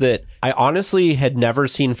things that I honestly had never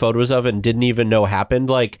seen photos of and didn't even know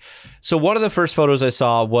happened. So one of the first photos I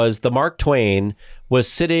saw was the Mark Twain was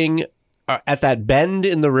sitting at that bend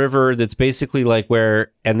in the river that's basically like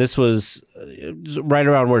where, and this was right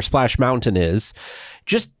around where Splash Mountain is,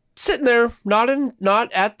 just sitting there, not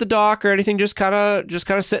at the dock or anything, just kind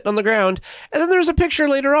of sitting on the ground. And then there's a picture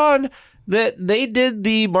later on that they did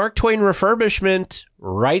the Mark Twain refurbishment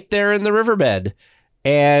right there in the riverbed.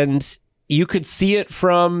 And you could see it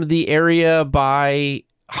from the area by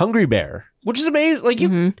Hungry Bear, which is amazing. Like,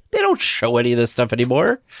 they don't show any of this stuff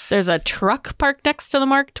anymore. There's a truck parked next to the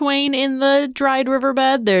Mark Twain in the dried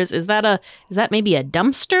riverbed. Is that maybe a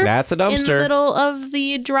dumpster? That's a dumpster. In the middle of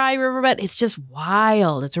the dry riverbed. It's just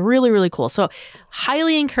wild. It's really, really cool. So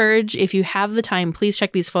highly encourage, if you have the time, please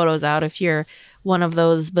check these photos out if you're one of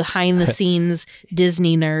those behind the scenes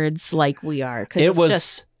Disney nerds like we are. It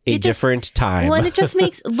was a different time. Well, and it just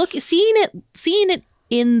makes seeing it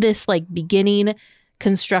in this like beginning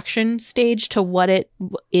construction stage to what it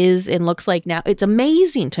is and looks like now. It's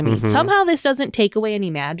amazing to me. Somehow this doesn't take away any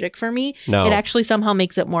magic for me. No. It actually somehow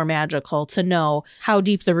makes it more magical to know how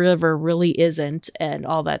deep the river really isn't and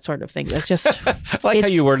all that sort of thing. It's just I like how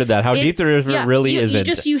you worded that. How deep the river really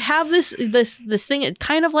isn't. You have this thing. It's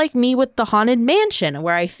kind of like me with the Haunted Mansion,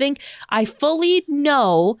 where I think I fully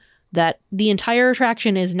know that the entire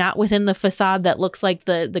attraction is not within the facade that looks like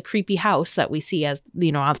the creepy house that we see as,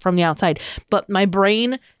 from the outside. But my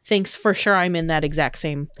brain thinks for sure I'm in that exact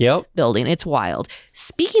same building. It's wild.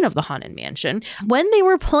 Speaking of the Haunted Mansion, when they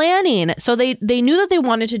were planning, so they knew that they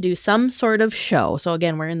wanted to do some sort of show. So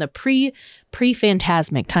again, we're in the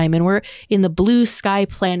pre-Fantasmic time and we're in the blue sky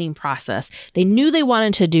planning process. They knew they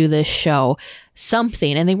wanted to do this show,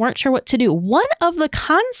 something, and they weren't sure what to do. One of the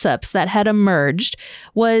concepts that had emerged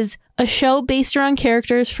was a show based around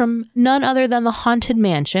characters from none other than the Haunted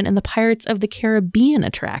Mansion and the Pirates of the Caribbean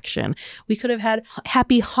attraction. We could have had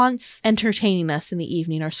happy haunts entertaining us in the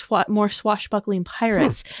evening, or more swashbuckling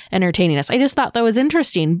pirates entertaining us. I just thought that was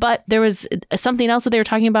interesting. But there was something else that they were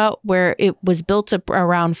talking about where it was built up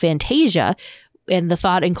around Fantasia, and the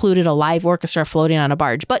thought included a live orchestra floating on a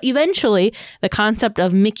barge. But eventually, the concept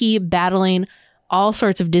of Mickey battling all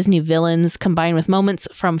sorts of Disney villains combined with moments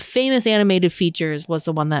from famous animated features was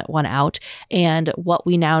the one that won out. And what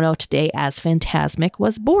we now know today as Fantasmic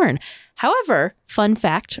was born. However, fun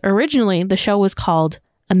fact, originally the show was called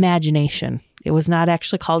Imagination. It was not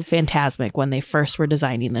actually called Fantasmic when they first were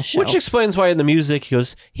designing the show. Which explains why in the music he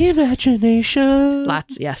goes, imagination.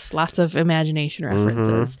 Lots of imagination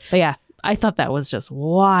references. But yeah, I thought that was just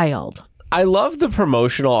wild. I love the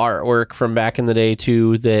promotional artwork from back in the day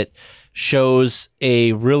too that shows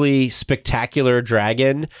a really spectacular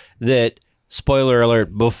dragon that, spoiler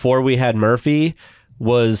alert, before we had Murphy,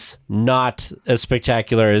 was not as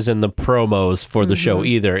spectacular as in the promos for the show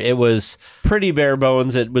either. It was pretty bare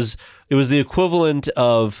bones. It was the equivalent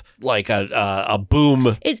of like a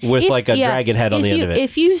boom with a dragon head on the end of it.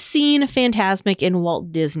 If you've seen Fantasmic in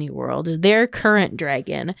Walt Disney World, their current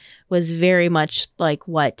dragon was very much like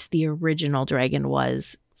what the original dragon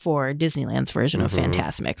was for Disneyland's version of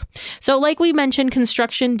Fantasmic. So like we mentioned,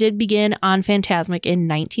 construction did begin on Fantasmic in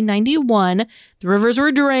 1991. The rivers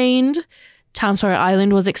were drained. Tom Sawyer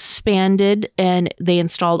Island was expanded, and they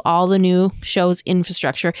installed all the new show's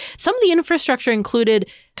infrastructure. Some of the infrastructure included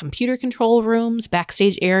computer control rooms,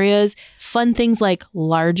 backstage areas, fun things like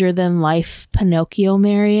larger-than-life Pinocchio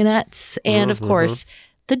marionettes, and of course,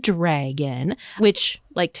 the dragon, which,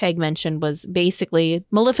 like Tag mentioned, was basically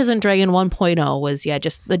Maleficent Dragon 1.0 was,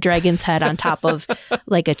 just the dragon's head on top of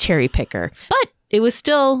like a cherry picker. But it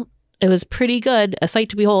was pretty good, a sight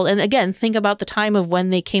to behold. And again, think about the time of when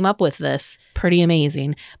they came up with this. Pretty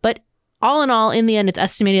amazing. But all in all, in the end, it's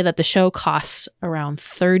estimated that the show costs around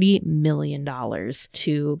 $30 million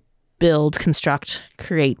to build, construct,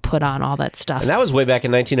 create, put on, all that stuff. And that was way back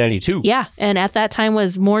in 1992. Yeah. And at that time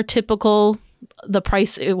was more typical the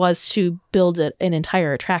price it was to build an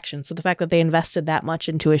entire attraction. So the fact that they invested that much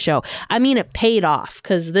into a show, I mean, it paid off,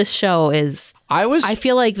 because this show is, I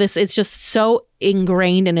feel like it's just so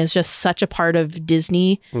ingrained and is just such a part of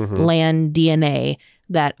Disneyland DNA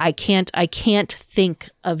that I can't think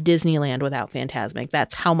of Disneyland without Fantasmic.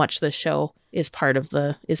 That's how much the show is part of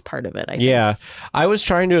it, I think. Yeah. I was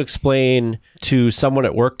trying to explain to someone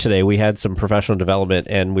at work today. We had some professional development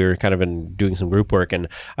and we were kind of doing some group work, and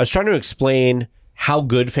I was trying to explain how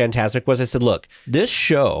good Fantasmic was. I said, look, this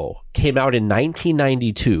show came out in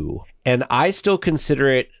 1992 and I still consider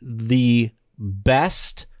it the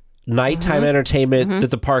best nighttime entertainment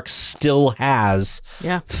that the park still has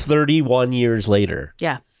 31 years later.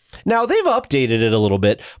 Yeah. Now, they've updated it a little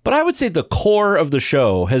bit, but I would say the core of the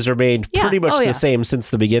show has remained pretty much the same since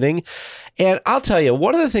the beginning. And I'll tell you,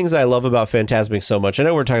 one of the things that I love about Fantasmic so much, I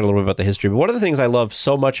know we're talking a little bit about the history, but one of the things I love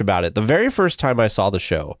so much about it, the very first time I saw the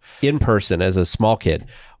show in person as a small kid,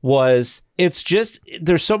 was it's just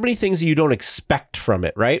there's so many things that you don't expect from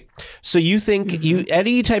it, right? So you think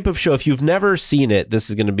any type of show, if you've never seen it, this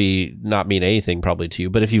is going to be not mean anything probably to you,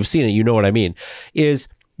 but if you've seen it, you know what I mean, is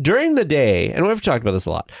during the day, and we've talked about this a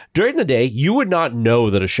lot, during the day, you would not know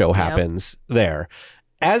that a show happens there.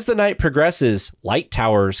 As the night progresses, light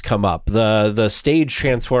towers come up, the stage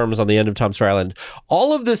transforms on the end of Tom Sawyer Island.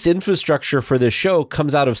 All of this infrastructure for this show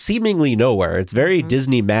comes out of seemingly nowhere. It's very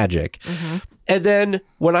Disney magic. And then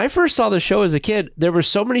when I first saw the show as a kid, there were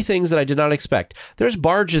so many things that I did not expect. There's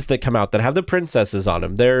barges that come out that have the princesses on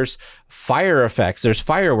them. There's fire effects. There's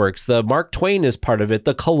fireworks. The Mark Twain is part of it.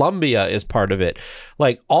 The Columbia is part of it.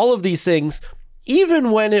 Like all of these things,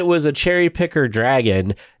 even when it was a cherry picker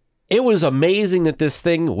dragon, it was amazing that this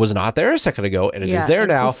thing was not there a second ago, and it is there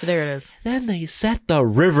now. There it is. Then they set the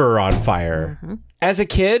river on fire. As a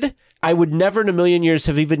kid, I would never in a million years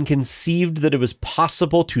have even conceived that it was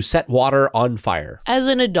possible to set water on fire. As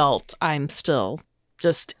an adult, I'm still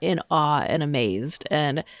just in awe and amazed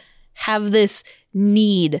and have this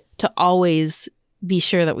need to always be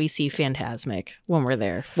sure that we see Fantasmic when we're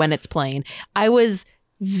there, when it's playing. I was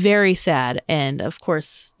very sad, and of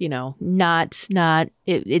course, you know, not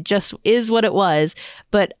it just is what it was,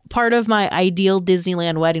 but part of my ideal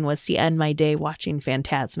Disneyland wedding was to end my day watching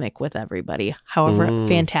Fantasmic with everybody. However,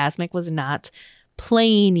 Fantasmic was not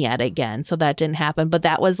playing yet again, so that didn't happen, but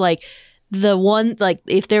that was like the one, like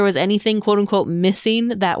if there was anything quote unquote missing,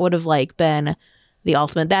 that would have like been the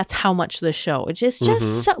ultimate. That's how much the show, it's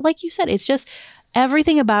just so, like you said, it's just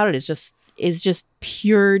everything about it is just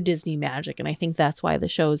pure Disney magic. And I think that's why the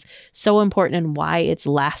show's so important and why it's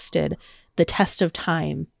lasted the test of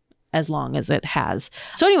time as long as it has.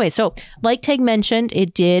 So anyway, so like Teg mentioned,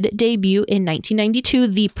 it did debut in 1992.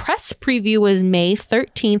 The press preview was May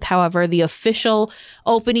 13th. However, the official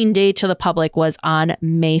opening day to the public was on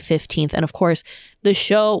May 15th. And of course, the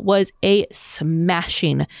show was a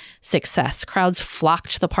smashing success. Crowds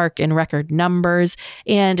flocked to the park in record numbers.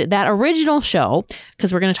 And that original show,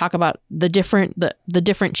 because we're going to talk about the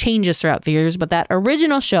different changes throughout the years, but that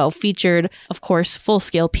original show featured, of course,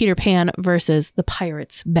 full-scale Peter Pan versus the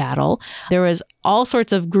Pirates battle. There was all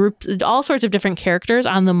sorts of different characters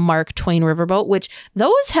on the Mark Twain riverboat, which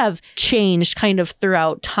those have changed kind of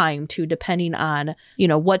throughout time too, depending on, you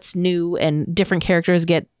know, what's new and different characters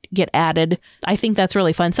get added. I think that's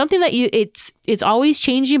really fun. Something that it's always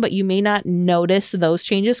changing, but you may not notice those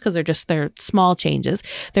changes because they're small changes.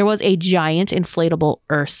 There was a giant inflatable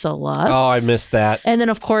Ursula. Oh, I missed that. And then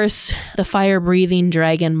of course the fire-breathing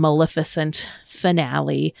dragon Maleficent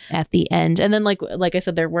finale at the end. And then like I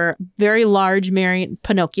said, there were very large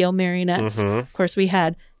Pinocchio marionettes. Of course, we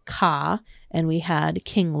had Ka, and we had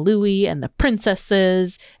King Louis and the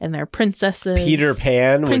princesses and their princesses. Peter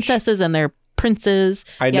Pan. Princesses and their princes.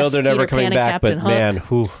 I know they're never coming back, but man,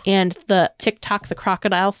 who? And the TikTok, the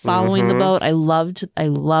crocodile following the boat. I loved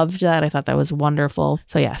that. I thought that was wonderful.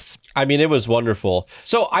 So yes. I mean, it was wonderful.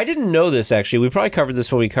 So I didn't know this, actually. We probably covered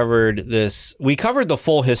this when we covered this. We covered the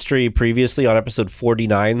full history previously on episode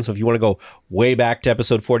 49. So if you want to go way back to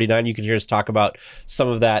episode 49, you can hear us talk about some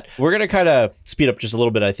of that. We're going to kind of speed up just a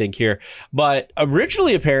little bit, I think, here. But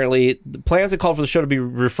originally, apparently, the plans had called for the show to be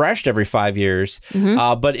refreshed every 5 years.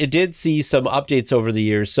 But it did see some updates over the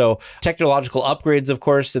years. So technological upgrades, of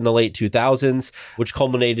course, in the late 2000s, which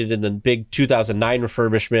culminated in the big 2009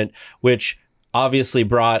 refurbishment, which obviously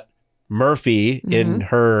brought Murphy in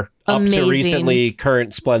her up to recently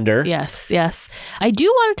current splendor. Yes. I do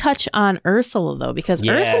want to touch on Ursula though, because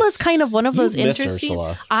Ursula is kind of one of those interesting.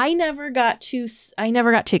 Ursula. I never got to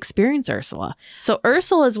experience Ursula. So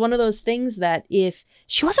Ursula is one of those things that if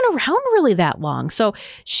she wasn't around really that long, so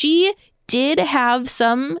she did have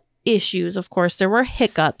some issues. Of course, there were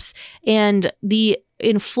hiccups, and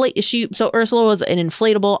so Ursula was an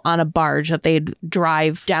inflatable on a barge that they'd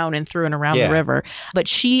drive down and through and around the river. But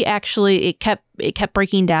she actually, it kept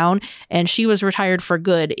breaking down, and she was retired for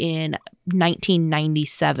good in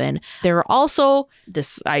 1997. There were also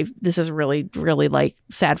this is really, really like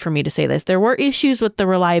sad for me to say this. There were issues with the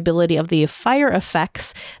reliability of the fire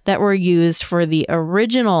effects that were used for the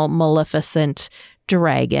original Maleficent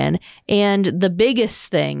dragon, and the biggest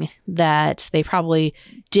thing that they probably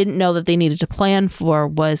didn't know that they needed to plan for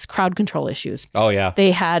was crowd control issues. Oh yeah,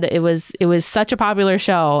 it was such a popular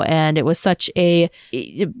show, and it was such a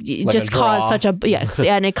caused such a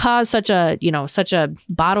and it caused such a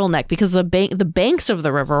bottleneck because the banks of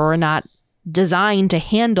the river were not designed to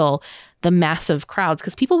handle the massive crowds,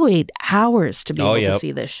 because people wait hours to be able to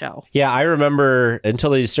see this show. Yeah, I remember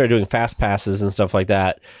until they started doing fast passes and stuff like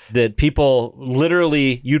that people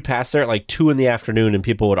literally, you'd pass there at like 2 PM and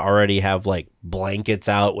people would already have like blankets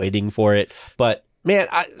out waiting for it. But man,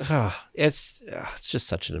 it's just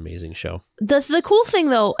such an amazing show. The cool thing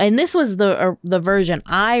though, and this was the version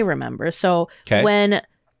I remember. So when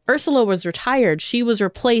Ursula was retired, she was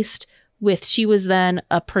replaced with, she was then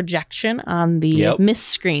a projection on the mist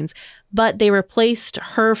screens, but they replaced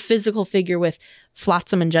her physical figure with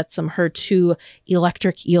Flotsam and Jetsam, her two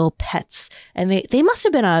electric eel pets. And they must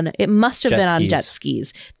have been on, it must have been on jet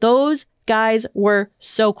skis. Those guys were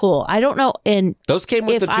so cool. I don't know. And those came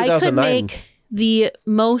with the 2009. If I could make the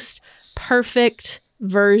most perfect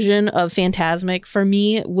version of Fantasmic, for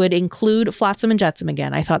me, would include Flotsam and Jetsam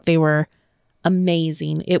again. I thought they were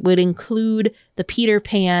amazing. It would include the Peter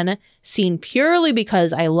Pan scene purely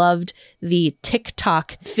because I loved the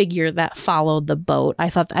TikTok figure that followed the boat. I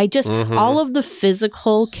thought all of the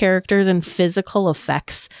physical characters and physical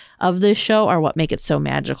effects of this show are what make it so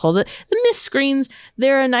magical. The mist screens,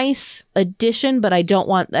 they're a nice addition, but I don't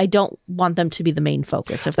want them to be the main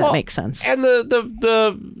focus, if that makes sense. And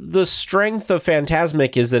the strength of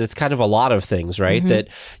Fantasmic is that it's kind of a lot of things, right? That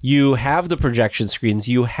you have the projection screens,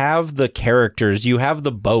 you have the characters, you have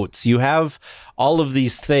the boats, you have all of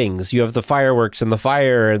these things. You have the fireworks and the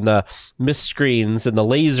fire and the mist screens and the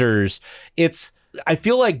lasers. I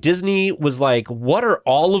feel like Disney was like, what are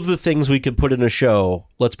all of the things we could put in a show?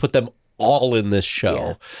 Let's put them all in this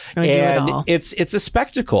show. Yeah. And it's a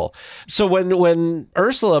spectacle. So when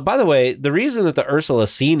Ursula, by the way, the reason that the Ursula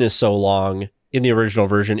scene is so long in the original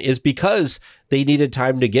version is because they needed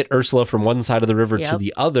time to get Ursula from one side of the river to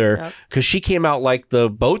the other, because she came out like the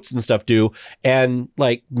boats and stuff do and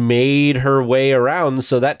like made her way around.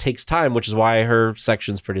 So that takes time, which is why her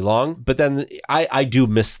section's pretty long. But then I do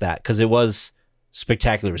miss that because it was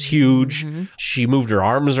spectacular. It was huge. She moved her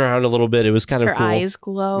arms around a little bit. It was kind of cool. Her eyes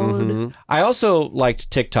glowed. I also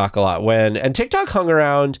liked TikTok a lot and TikTok hung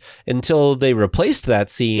around until they replaced that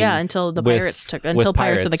scene. Yeah, until the Pirates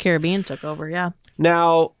Pirates of the Caribbean took over. Yeah.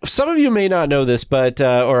 Now, some of you may not know this, but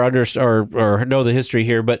or know the history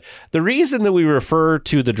here, but the reason that we refer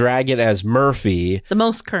to the dragon as Murphy, the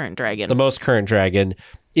most current dragon,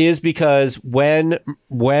 is because when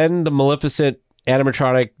the Maleficent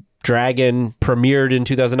animatronic dragon premiered in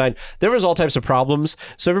 2009, there was all types of problems.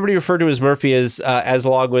 So everybody referred to as Murphy as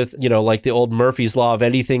along with, like the old Murphy's Law of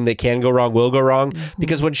anything that can go wrong will go wrong.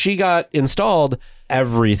 Because when she got installed,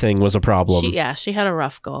 everything was a problem. She had a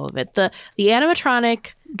rough go of it. The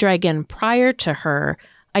animatronic dragon prior to her,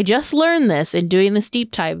 I just learned this in doing this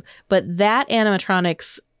deep dive, but that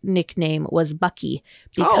animatronic's nickname was Bucky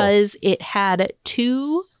because it had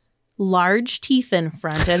two large teeth in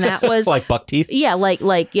front, and that was like buck teeth. Yeah,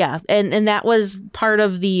 and that was part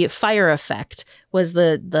of the fire effect. Was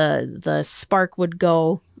the spark would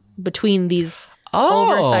go between these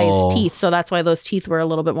oversized teeth, so that's why those teeth were a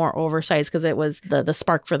little bit more oversized, because it was the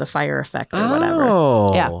spark for the fire effect or whatever.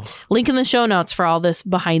 Yeah, link in the show notes for all this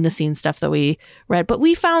behind the scenes stuff that we read. But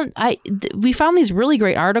we found these really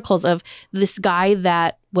great articles of this guy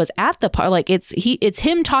that was at the park. Like it's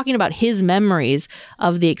him talking about his memories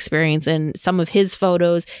of the experience and some of his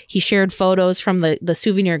photos. He shared photos from the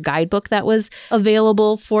souvenir guidebook that was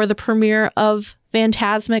available for the premiere of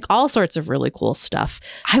Fantasmic, all sorts of really cool stuff.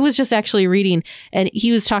 I was just actually reading, and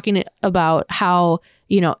he was talking about how,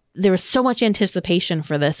 there was so much anticipation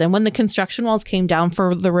for this. And when the construction walls came down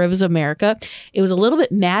for the Rivers of America, it was a little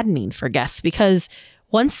bit maddening for guests, because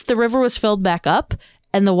once the river was filled back up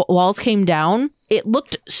and the walls came down, it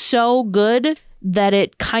looked so good that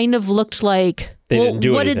it kind of looked like,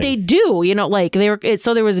 what did they do?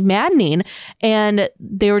 So there was maddening, and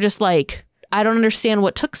they were just like, I don't understand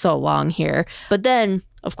what took so long here. But then,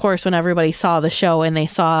 of course, when everybody saw the show and they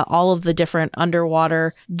saw all of the different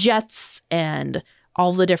underwater jets and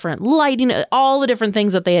all the different lighting, all the different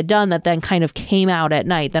things that they had done that then kind of came out at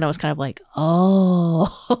night, then it was kind of like,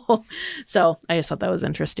 oh. So I just thought that was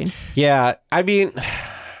interesting. Yeah. I mean,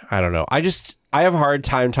 I don't know. I have a hard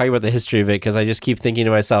time talking about the history of it because I just keep thinking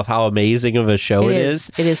to myself how amazing of a show it is.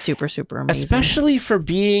 It is super, super amazing. Especially for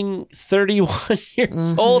being 31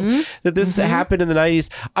 years old, that this happened in the 90s.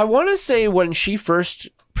 I want to say when she first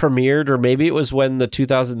premiered, or maybe it was when the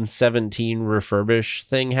 2017 refurbish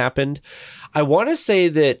thing happened, I want to say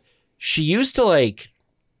that she used to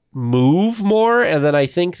move more. And then I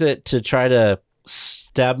think that to try to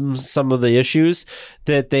stem some of the issues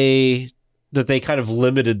that they kind of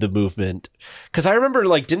limited the movement. Because I remember,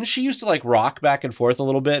 didn't she used to rock back and forth a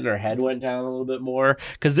little bit and her head went down a little bit more?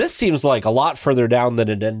 Because this seems like a lot further down than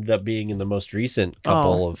it ended up being in the most recent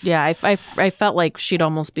couple of... Yeah, I felt like she'd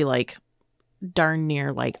almost be darn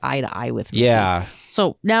near eye to eye with me. Yeah.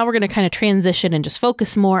 So now we're going to kind of transition and just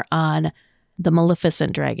focus more on the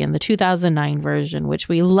Maleficent dragon, the 2009 version, which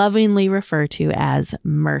we lovingly refer to as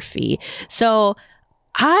Murphy. So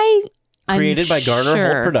created by Garner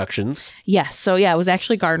Holt Productions. Yes. So yeah, it was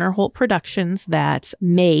actually Garner Holt Productions that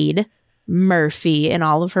made Murphy and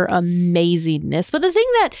all of her amazingness. But the thing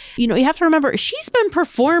that, you have to remember, she's been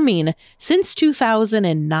performing since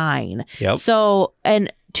 2009. Yep. So,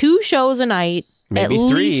 and 2 shows a night. Maybe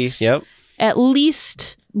 3. Yep. At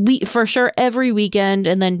least for sure every weekend,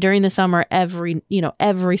 and then during the summer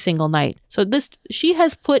every single night. So she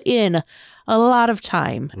has put in a lot of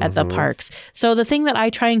time at the parks. So the thing that I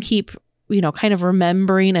try and keep kind of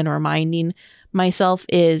remembering and reminding myself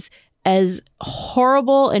is, as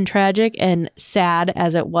horrible and tragic and sad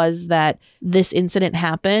as it was that this incident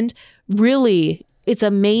happened, really it's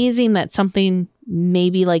amazing that something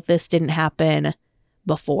maybe like this didn't happen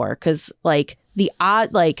before, because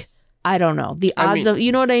I don't know. The odds of,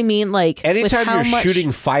 you know what I mean? Like, anytime you're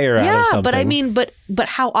shooting fire out of something. But I mean, but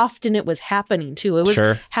how often it was happening too. It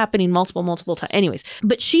was happening multiple times. Anyways,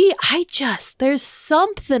 but there's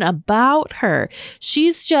something about her.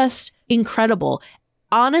 She's just incredible.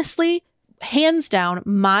 Honestly, hands down,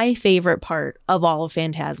 my favorite part of all of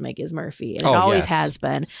Fantasmic is Murphy. And it always has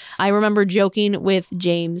been. I remember joking with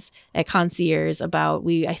James at Concierge about,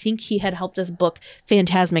 I think he had helped us book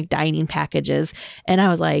Fantasmic dining packages. And I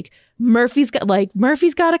was like, Murphy's got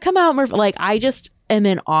to come out. I just am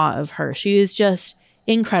in awe of her. She is just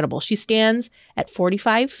incredible. She stands at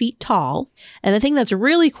 45 feet tall. And the thing that's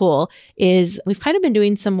really cool is we've kind of been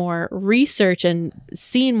doing some more research and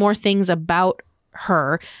seeing more things about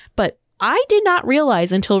her, but I did not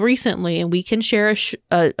realize until recently, and we can share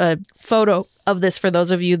a photo of this for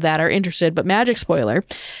those of you that are interested, but magic spoiler,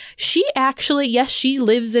 she actually, she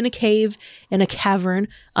lives in a cave, in a cavern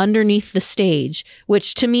underneath the stage,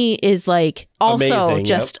 which to me is also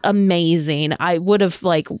amazing, amazing. I would have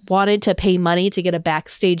wanted to pay money to get a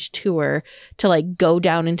backstage tour to go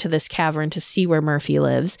down into this cavern to see where Murphy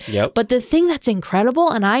lives. Yep. But the thing that's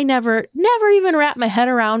incredible, and I never even wrapped my head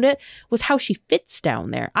around it, was how she fits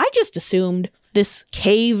down there. I just assumed this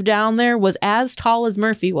cave down there was as tall as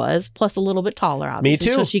Murphy was, plus a little bit taller, obviously.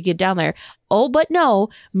 Me too. So she could get down there. Oh, but no,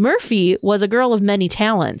 Murphy was a girl of many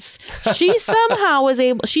talents. She somehow was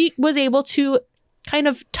able to kind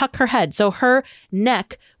of tuck her head. So her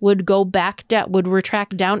neck would go back, would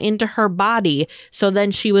retract down into her body. So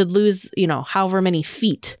then she would lose, however many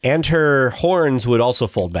feet. And her horns would also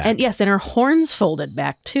fold back. And yes, and her horns folded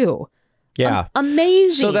back too. Yeah.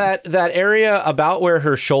 Amazing. So that area about where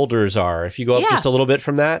her shoulders are, if you go up just a little bit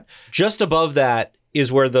from that, just above that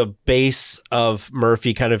is where the base of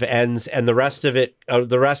Murphy kind of ends, and the rest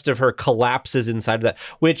of her collapses inside of that,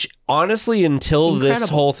 which honestly, until this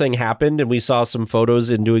whole thing happened and we saw some photos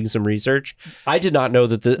and doing some research, I did not know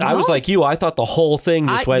that I was like you, I thought the whole thing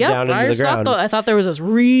just went down into the ground. I thought there was this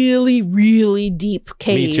really, really deep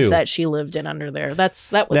cave that she lived in under there. That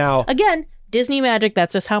was, now, again, Disney magic.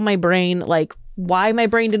 That's just how my brain, why my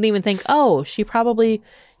brain didn't even think, oh, she probably,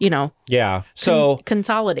 so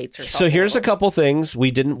consolidates herself. So here's a couple things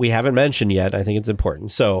we haven't mentioned yet. I think it's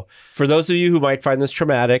important. So for those of you who might find this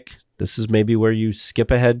traumatic, this is maybe where you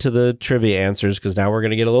skip ahead to the trivia answers, because now we're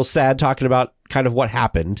going to get a little sad talking about kind of what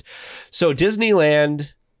happened. So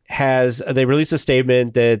Disneyland they released a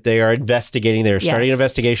statement that they are investigating. They're starting an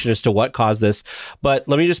investigation as to what caused this. But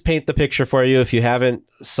let me just paint the picture for you if you haven't,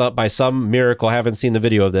 by some miracle, haven't seen the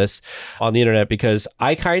video of this on the internet, because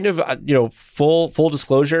I kind of, full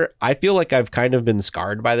disclosure, I feel like I've kind of been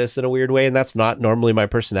scarred by this in a weird way, and that's not normally my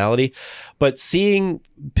personality. But seeing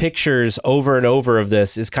pictures over and over of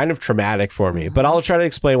this is kind of traumatic for me. But I'll try to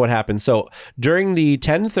explain what happened. So during the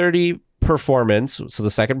 10:30 performance, so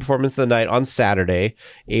the second performance of the night on Saturday,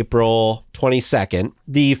 April 22nd,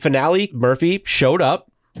 the finale, Murphy showed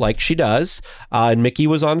up like she does, and Mickey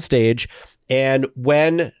was on stage. And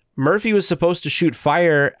when Murphy was supposed to shoot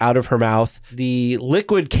fire out of her mouth, the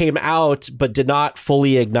liquid came out but did not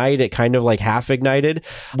fully ignite. It kind of half ignited,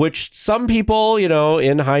 which some people,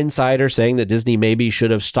 in hindsight, are saying that Disney maybe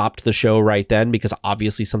should have stopped the show right then, because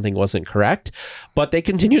obviously something wasn't correct. But they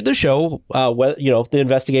continued the show. The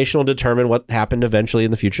investigation will determine what happened eventually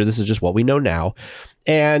in the future. This is just what we know now.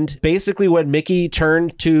 And basically when Mickey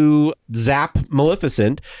turned to zap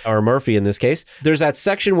Maleficent, or Murphy in this case, there's that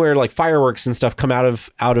section where fireworks and stuff come out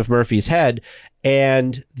of Murphy's head.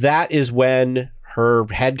 And that is when her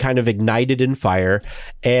head kind of ignited in fire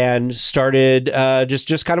and started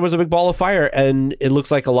just kind of was a big ball of fire. And it looks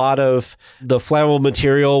like a lot of the flammable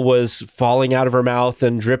material was falling out of her mouth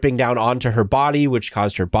and dripping down onto her body, which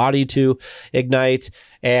caused her body to ignite.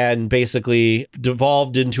 and basically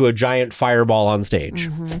devolved into a giant fireball on stage.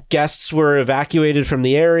 Guests were evacuated from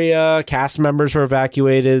the area. Cast members were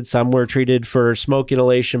evacuated. Some were treated for smoke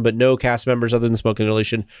inhalation, but no cast members other than smoke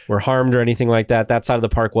inhalation were harmed or anything like that. That side of the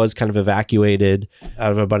park was kind of evacuated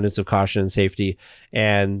out of abundance of caution and safety.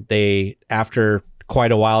 And they, after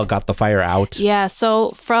quite a while, got the fire out. Yeah,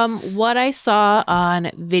 so from what I saw on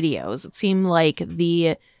videos, it seemed like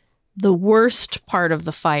the worst part of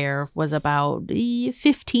the fire was about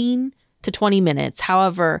 15 to 20 minutes.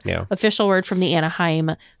 However, official word from the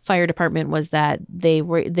Anaheim Fire Department was that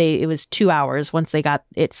it was 2 hours once they got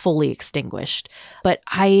it fully extinguished. But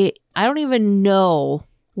I don't even know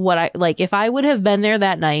if I would have been there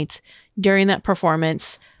that night during that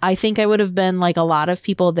performance. I think I would have been like a lot of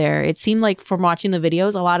people there. It seemed like from watching the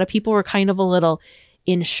videos, a lot of people were kind of a little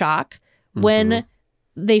in shock when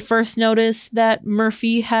they first noticed that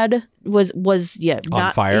Murphy was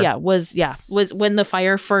on fire. Was when the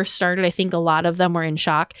fire first started. I think a lot of them were in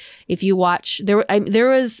shock. If you watch,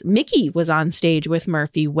 Mickey was on stage with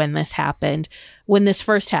Murphy when this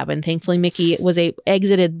first happened. Thankfully, Mickey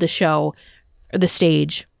exited the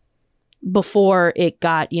stage before it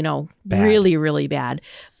got, bad. Really, really bad.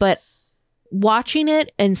 But watching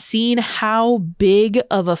it and seeing how big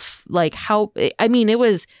of it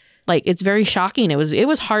was like, it's very shocking. It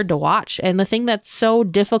was hard to watch. And the thing that's so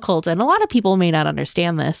difficult, and a lot of people may not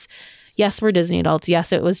understand this. Yes, we're Disney adults.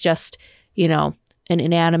 Yes, it was just, an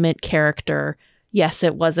inanimate character. Yes,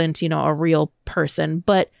 it wasn't, a real person.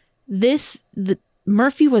 But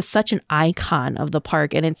Murphy was such an icon of the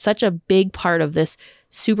park, and it's such a big part of this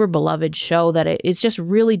super beloved show that it's just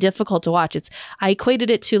really difficult to watch. I equated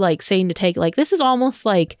it to like saying to take, like, this is almost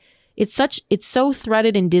like it's so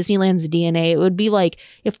threaded in Disneyland's DNA. It would be like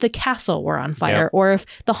if the castle were on fire, or if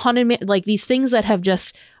the Haunted, like these things that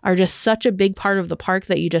are just such a big part of the park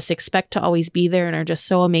that you just expect to always be there and are just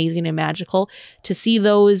so amazing and magical. To see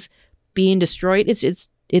those being destroyed,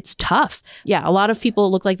 it's tough. Yeah, a lot of people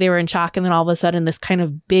looked like they were in shock, and then all of a sudden this kind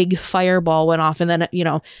of big fireball went off, and then,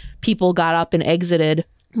 people got up and exited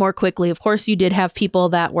more quickly. Of course, you did have people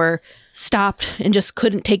that were stopped and just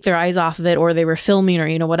couldn't take their eyes off of it, or they were filming,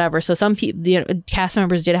 or, whatever. So some people, the cast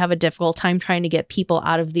members did have a difficult time trying to get people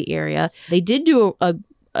out of the area. They did do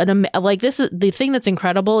this is the thing that's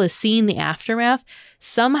incredible, is seeing the aftermath.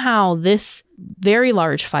 Somehow this very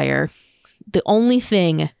large fire, the only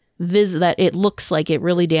thing that it looks like it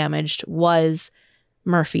really damaged was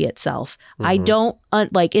Murphy itself. I don't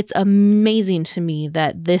it's amazing to me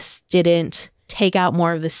that this didn't take out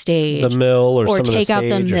more of the stage, the mill, or some take out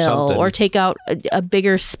the mill, or take out a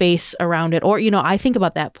bigger space around it. Or, I think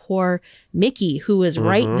about that poor Mickey who was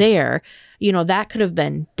right there. That could have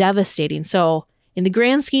been devastating. So in the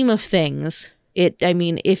grand scheme of things,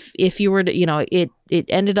 if you were to, it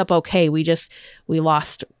ended up okay. We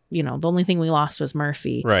lost, the only thing we lost was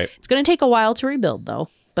Murphy. Right. It's going to take a while to rebuild, though.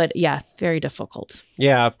 But yeah, very difficult.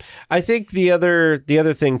 Yeah. I think the other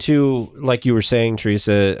thing too, like you were saying,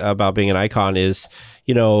 Teresa, about being an icon is,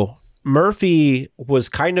 Murphy was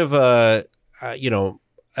kind of a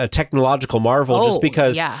technological marvel, just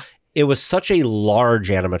because it was such a large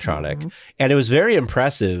animatronic, and it was very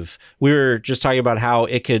impressive. We were just talking about how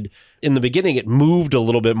it could, in the beginning, it moved a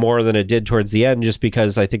little bit more than it did towards the end, just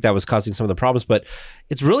because I think that was causing some of the problems. But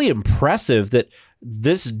it's really impressive that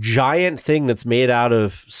this giant thing that's made out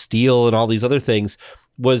of steel and all these other things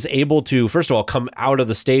was able to, first of all, come out of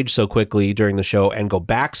the stage so quickly during the show and go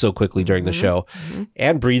back so quickly during the show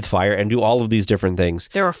and breathe fire and do all of these different things.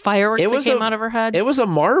 There were fireworks that came out of her head. It was a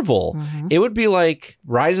marvel. It would be like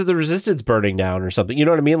Rise of the Resistance burning down or something. You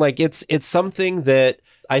know what I mean? Like it's something that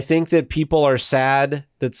I think that people are sad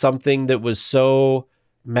that something that was so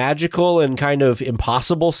magical and kind of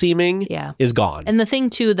impossible seeming is gone. And the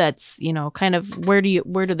thing too, that's, kind of where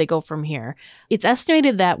do they go from here? It's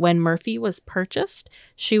estimated that when Murphy was purchased,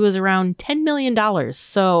 she was around $10 million.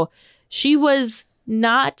 So she was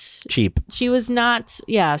not cheap. She was not.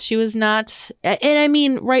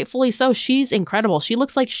 And rightfully so. She's incredible. She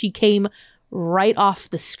looks like she came right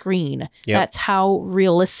off the screen. Yep. That's how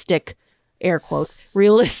realistic, air quotes,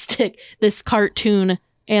 realistic this cartoon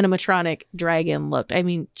animatronic dragon looked.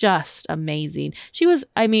 Just amazing. She was,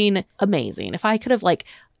 amazing. If I could have,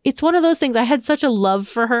 it's one of those things, I had such a love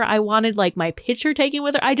for her. I wanted, my picture taken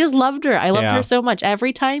with her. I just loved her. I loved her so much.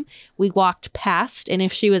 Every time we walked past, and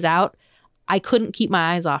if she was out, I couldn't keep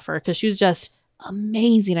my eyes off her, because she was just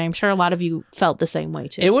amazing. I'm sure a lot of you felt the same way,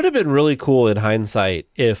 too. It would have been really cool in hindsight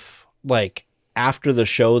if, after the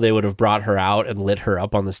show, they would have brought her out and lit her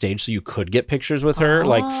up on the stage so you could get pictures with her,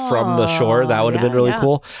 like from the shore. That would have been really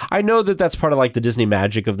cool. I know that that's part of like the Disney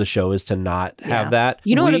magic of the show is to not have that.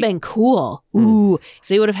 You know what would have been cool? Ooh, if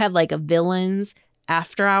they would have had like a villains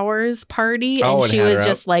after hours party and she was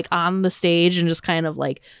just like on the stage and just kind of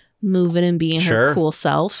like moving and being her cool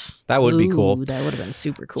self. That would be cool. That would have been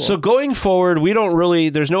super cool. So going forward,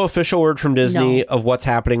 there's no official word from Disney of what's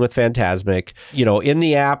happening with Fantasmic. You know, in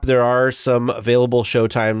the app, there are some available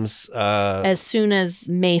showtimes. As soon as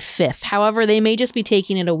May 5th. However, they may just be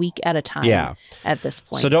taking it a week at a time at this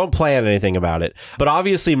point. So don't plan anything about it. But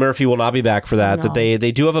obviously, Murphy will not be back for that. No. That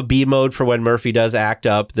they do have a B mode for when Murphy does act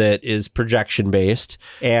up that is projection based.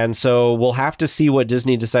 And so we'll have to see what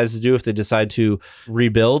Disney decides to do if they decide to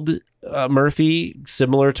rebuild Murphy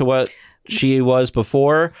similar to what she was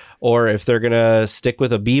before, or if they're gonna stick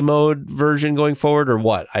with a B mode version going forward, or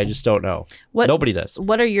what. I just don't know. Nobody does.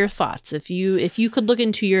 What are your thoughts if you could look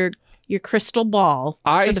into your crystal ball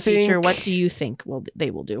for the future? What do you think they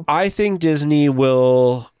will do? I think Disney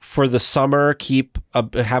will, for the summer,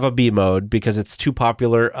 have a B mode because it's too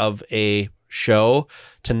popular of a show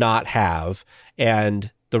to not have,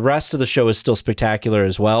 and the rest of the show is still spectacular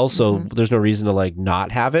as well, so there's no reason to like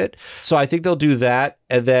not have it. So I think they'll do that,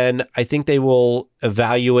 and then I think they will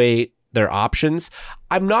evaluate their options.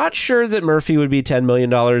 I'm not sure that Murphy would be $10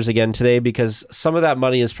 million again today because some of that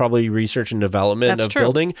money is probably research and development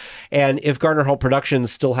building. And if Gardner Holt Productions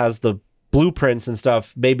still has the blueprints and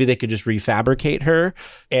stuff, maybe they could just refabricate her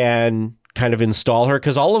and kind of install her,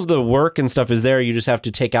 because all of the work and stuff is there. You just have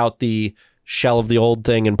to take out the shell of the old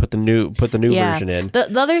thing and put the new version in.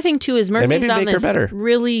 The other thing too is Murphy's on this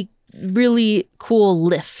really cool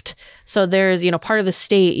lift. So there's, part of the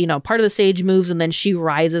stage moves and then she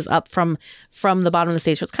rises up from the bottom of the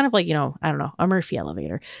stage. So it's kind of like, I don't know, a Murphy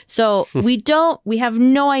elevator. So we have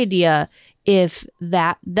no idea if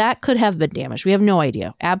that could have been damaged. We have no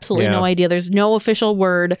idea. Absolutely no idea. There's no official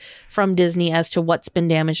word from Disney as to what's been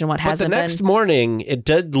damaged and what hasn't been. But the next morning, it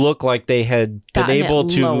did look like they had been able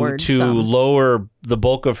to lower the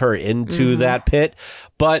bulk of her into that pit.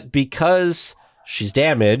 But because she's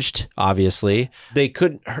damaged, obviously,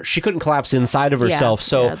 she couldn't collapse inside of herself.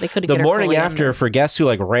 The morning after, for guests who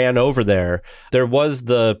like ran over there was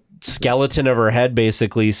the skeleton of her head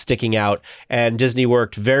basically sticking out, and Disney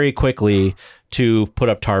worked very quickly to put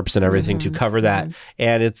up tarps and everything to cover that.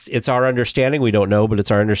 And it's our understanding, we don't know, but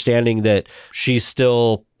it's our understanding that she's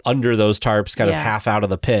still under those tarps, kind of half out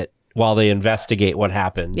of the pit while they investigate what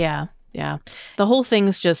happened. Yeah. The whole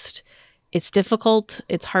thing's just, it's difficult.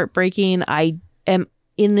 It's heartbreaking. I am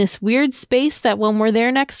in this weird space that when we're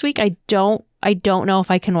there next week, I don't know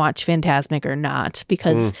if I can watch Fantasmic or not,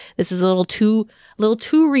 because this is a little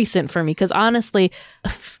too recent for me. Because honestly,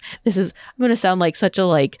 I'm going to sound like such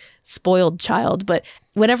a spoiled child, but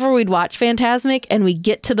whenever we'd watch Fantasmic and we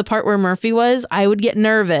get to the part where Murphy was, I would get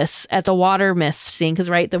nervous at the water mist scene, because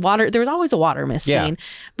there was always a water mist scene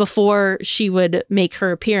before she would make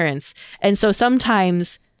her appearance, and so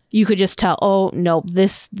sometimes you could just tell, oh no,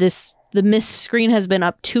 the mist screen has been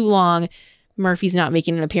up too long. Murphy's not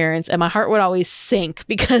making an appearance, and my heart would always sink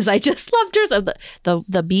because I just loved her. So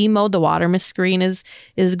the B mode, the water mist screen is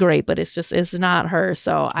great, but it's not her.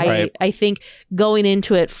 So I think going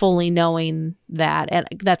into it fully knowing that, and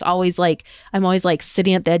that's always I'm always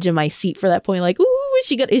sitting at the edge of my seat for that point, ooh,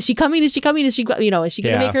 is she coming? Is she going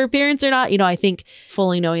to make her appearance or not? I think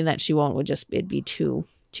fully knowing that she won't it'd be too.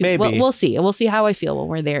 Maybe. We'll see. We'll see how I feel when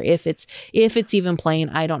we're there. If it's even playing,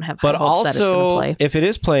 I don't have high hopes that it's going to play. If it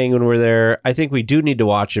is playing when we're there, I think we do need to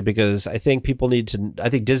watch it, because I think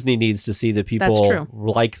Disney needs to see that people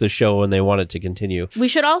like the show and they want it to continue. We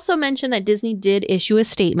should also mention that Disney did issue a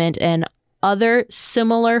statement, and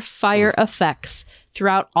similar fire effects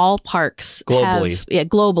throughout all parks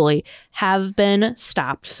globally have been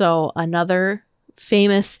stopped. So another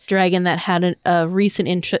famous dragon that had a recent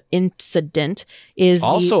incident is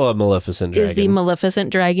a Maleficent dragon. Is the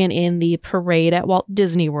Maleficent dragon in the parade at Walt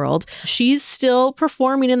Disney World. She's still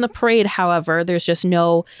performing in the parade. However, there's just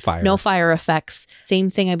no fire effects.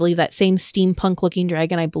 Same thing, I believe that same steampunk looking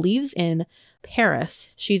dragon, I believe, is in Paris.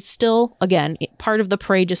 She's still, again, part of the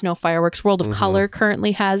parade, just no fireworks. World of Color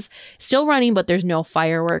currently has still running, but there's no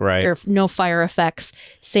firework or no fire effects.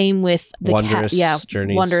 Same with the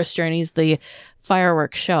Wondrous Journeys, the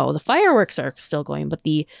fireworks show. The fireworks are still going, but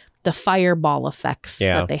the fireball effects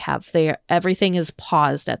that they have, everything is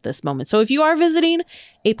paused at this moment. So if you are visiting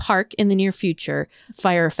a park in the near future,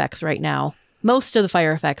 fire effects right now most of the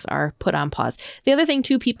fire effects are put on pause. The other thing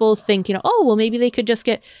too, people think, oh, well, maybe they could just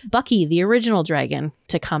get Bucky, the original dragon,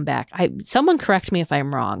 to come back. Someone correct me if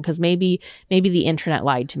I'm wrong, because maybe the internet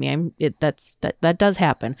lied to me. That does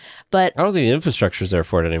happen, but I don't think the infrastructure's there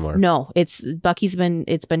for it anymore. No, it's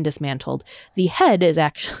been dismantled. The head is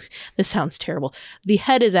actually, this sounds terrible. The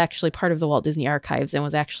head is actually part of the Walt Disney Archives and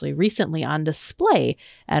was actually recently on display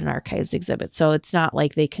at an archives exhibit. So it's not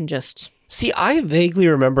like they can just... See, I vaguely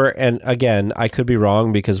remember, and again, I could be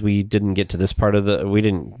wrong because we didn't do this part of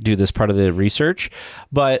the research,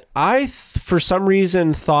 but I, for some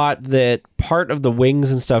reason, thought that part of the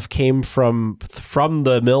wings and stuff came from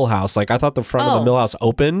the mill house. Like, I thought the front of the mill house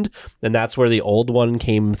opened, and that's where the old one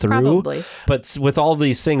came through. Probably. But with all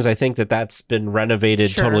these things, I think that's been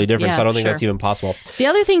renovated totally different, so I don't think that's even possible. The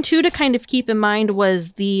other thing, too, to kind of keep in mind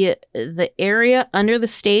was the area under the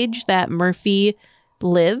stage that Murphy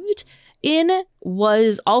lived in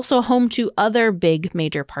was also home to other big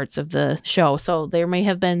major parts of the show. So there may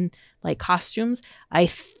have been like costumes. I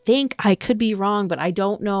think, I could be wrong, but I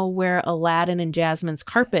don't know where Aladdin and Jasmine's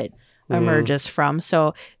carpet emerges from.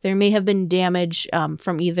 So there may have been damage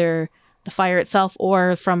from either the fire itself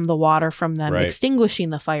or from the water from them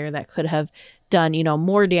extinguishing the fire that could have done,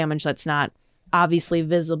 more damage that's not obviously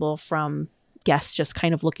visible from guests just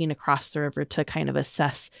kind of looking across the river to kind of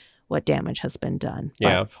assess what damage has been done.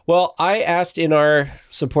 Yeah. Well, I asked in our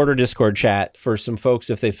supporter Discord chat for some folks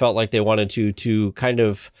if they felt like they wanted to kind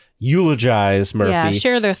of eulogize Murphy. Yeah,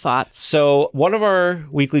 share their thoughts. So one of our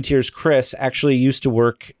weekly tiers, Chris, actually used to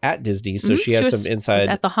work at Disney, so she has some inside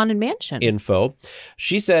at the Haunted Mansion info.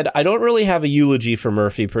 She said, I don't really have a eulogy for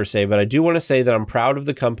Murphy per se, but I do want to say that I'm proud of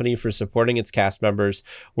the company for supporting its cast members,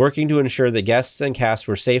 working to ensure that guests and cast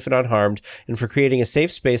were safe and unharmed, and for creating a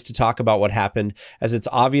safe space to talk about what happened, as it's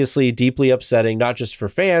obviously deeply upsetting, not just for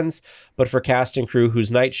fans, but for cast and crew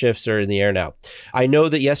whose night shifts are in the air now. I know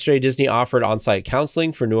that yesterday Disney offered on-site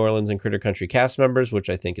counseling for New Orleans and Critter Country cast members, which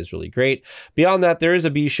I think is really great. Beyond that, there is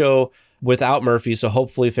a B show without Murphy, so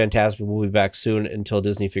hopefully Fantasmic will be back soon until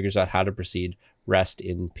Disney figures out how to proceed. Rest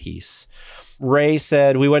in peace. Ray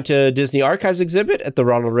said, we went to Disney Archives exhibit at the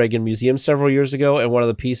Ronald Reagan Museum several years ago, and one of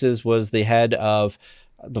the pieces was the head of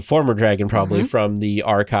the former dragon, probably from the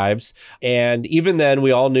archives. And even then,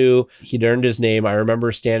 we all knew he'd earned his name. I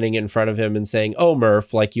remember standing in front of him and saying, oh,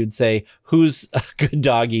 Murph, like you'd say, who's a good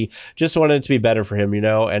doggy? Just wanted it to be better for him,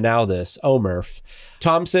 And now this, oh, Murph.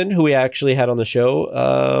 Thompson, who we actually had on the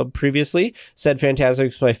show previously, said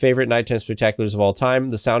Fantasmic's my favorite nighttime spectaculars of all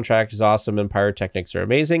time. The soundtrack is awesome and pyrotechnics are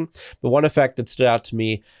amazing. But one effect that stood out to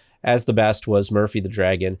me as the best was Murphy the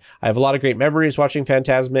Dragon. I have a lot of great memories watching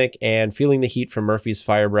Fantasmic, and feeling the heat from Murphy's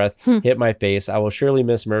fire breath hit my face. I will surely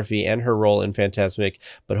miss Murphy and her role in Fantasmic,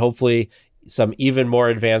 but hopefully some even more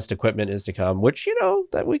advanced equipment is to come, which,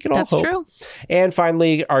 that we can all hope. That's true. And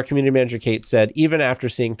finally, our community manager, Kate, said, even after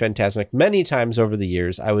seeing Fantasmic many times over the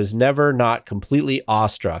years, I was never not completely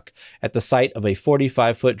awestruck at the sight of a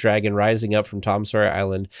 45-foot dragon rising up from Tom Sawyer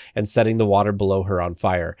Island and setting the water below her on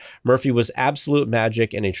fire. Murphy was absolute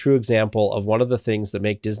magic and a true example of one of the things that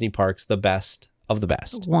make Disney parks the best of the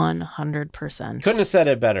best. 100%. Couldn't have said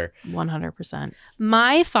it better. 100%.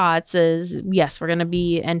 My thoughts is, yes, we're going to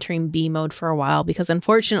be entering B mode for a while because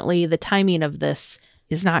unfortunately the timing of this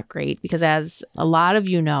is not great because as a lot of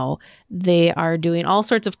you know, they are doing all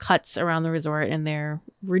sorts of cuts around the resort and they're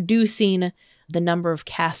reducing the number of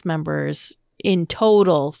cast members in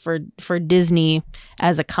total for Disney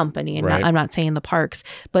as a company. And I'm not saying the parks,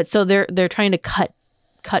 but so they're trying to cut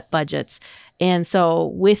budgets. And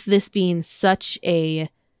so with this being such a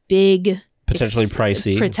big, potentially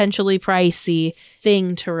pricey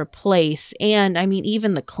thing to replace, and I mean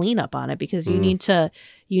even the cleanup on it because you need to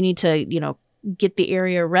get the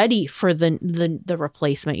area ready for the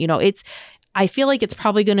replacement. I feel like it's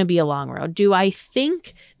probably going to be a long road. Do I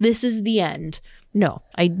think this is the end? No,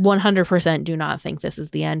 I 100% do not think this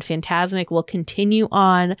is the end. Fantasmic will continue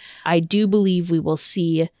on. I do believe we will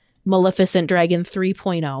see Maleficent Dragon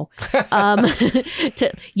 3.0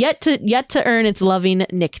 yet to earn its loving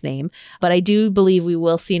nickname, but I do believe we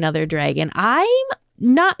will see another dragon. I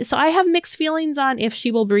have mixed feelings on if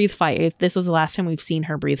she will breathe fire, if this was the last time we've seen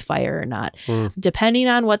her breathe fire or not. Depending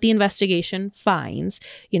on what the investigation finds,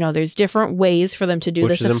 there's different ways for them to do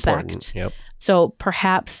this effect. Important. Yep. So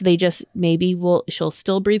perhaps they just she'll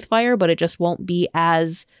still breathe fire, but it just won't be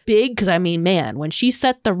as big. Because I mean, man, when she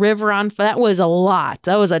set the river on fire, that was a lot.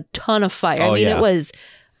 That was a ton of fire. It was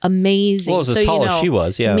amazing. Well, it was as tall as she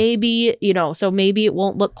was. Yeah. Maybe, so maybe it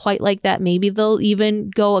won't look quite like that. Maybe they'll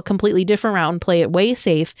even go a completely different route and play it way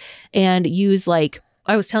safe and use I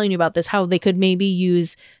was telling you about this, how they could maybe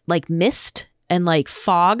use mist and like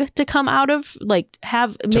fog to come out of, like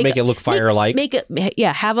make it look fire-like.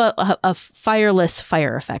 Have a fireless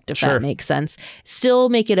fire effect, if that makes sense. Still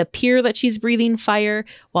make it appear that she's breathing fire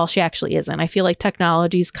while she actually isn't. I feel like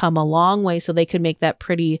technology's come a long way so they could make that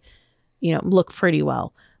pretty, look pretty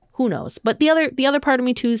well. Who knows? But the other part of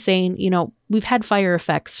me too is saying, we've had fire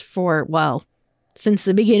effects since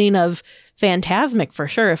the beginning of Fantasmic for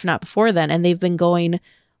sure, if not before then, and they've been going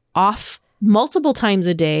off multiple times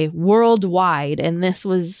a day worldwide, and this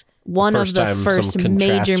was one of the first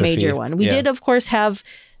major one. We did, of course, have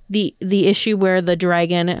the issue where the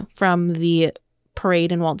dragon from the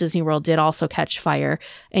parade in Walt Disney World did also catch fire,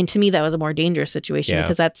 and to me that was a more dangerous situation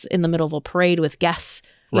because that's in the middle of a parade with guests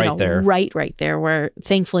right there, where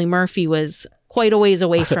thankfully Murphy was quite a ways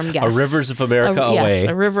away from guests. A Rivers of America away. Yes,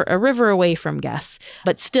 a river away from guests.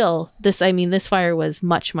 But still, this fire was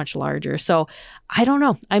much, much larger. So I don't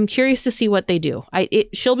know. I'm curious to see what they do.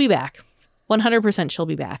 She'll be back. 100% she'll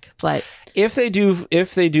be back. But if they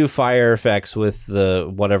do fire effects with the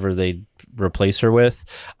whatever they replace her with,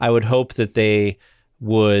 I would hope that they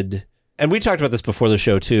would, and we talked about this before the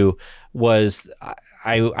show too, was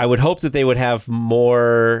I would hope that they would have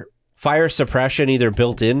more fire suppression either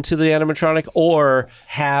built into the animatronic or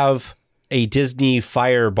have a Disney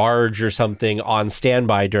fire barge or something on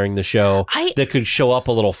standby during the show that could show up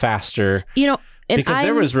a little faster. Because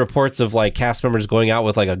there was reports of like cast members going out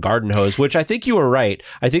with like a garden hose, which I think you were right.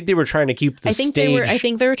 I think they were trying to keep the stage. I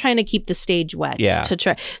think they were trying to keep the stage wet. Yeah. To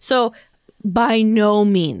try. So by no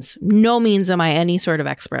means am I any sort of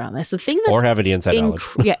expert on this. The thing that's or have any inside knowledge.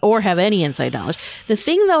 Or have any inside knowledge. The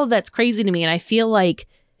thing though that's crazy to me, and I feel like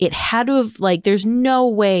it had to have, like, there's no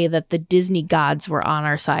way that the Disney gods were on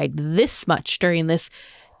our side this much during this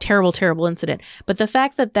terrible, terrible incident. But the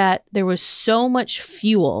fact that there was so much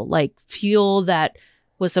fuel that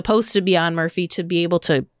was supposed to be on Murphy to be able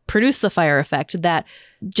to produce the fire effect, that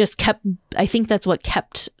just I think that's what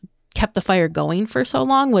kept the fire going for so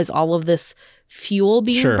long, was all of this fuel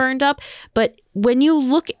being burned up. But when you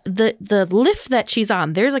look the lift that she's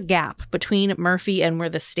on, there's a gap between Murphy and where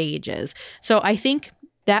the stage is. So I think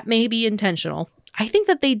that may be intentional. I think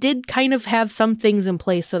that they did kind of have some things in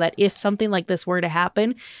place so that if something like this were to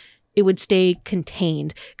happen, it would stay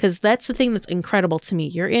contained. Because that's the thing that's incredible to me.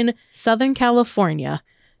 You're in Southern California.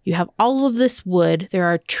 You have all of this wood. There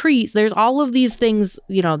are trees. There's all of these things,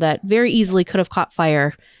 that very easily could have caught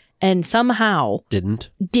fire and somehow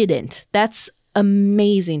didn't. That's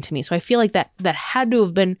amazing to me. So I feel like that had to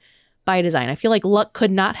have been by design. I feel like luck could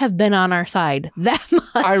not have been on our side that much.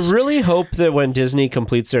 I really hope that when Disney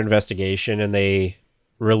completes their investigation and they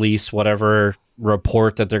release whatever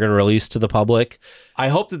report that they're going to release to the public, I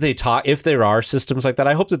hope that they talk, if there are systems like that,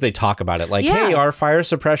 I hope that they talk about it. Like, hey, our fire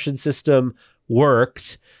suppression system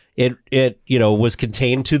worked. It was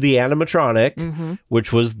contained to the animatronic,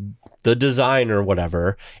 which was the design or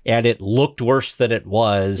whatever, and it looked worse than it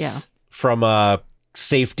was from a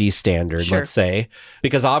safety standard, let's say,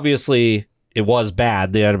 because obviously it was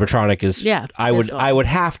bad. The animatronic is I would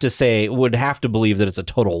have to believe that it's a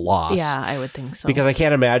total loss. Yeah, I would think so. Because I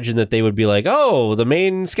can't imagine that they would be like, oh, the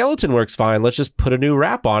main skeleton works fine, let's just put a new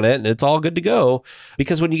wrap on it and it's all good to go.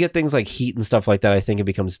 Because when you get things like heat and stuff like that, I think it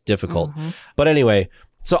becomes difficult. But anyway,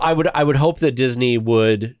 so I would hope that Disney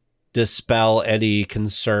would dispel any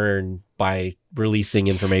concern by releasing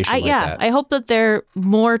information like that. I hope that they're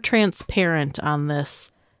more transparent on this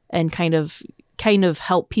and kind of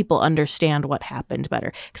help people understand what happened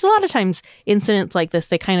better. Because a lot of times incidents like this,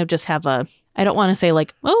 they kind of just have I don't want to say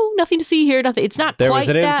like, oh, nothing to see here, nothing. It's not there quite was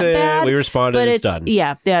an that incident, bad, we responded, but it's done.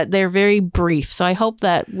 Yeah, they're very brief. So I hope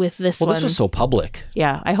that with this one, this was so public.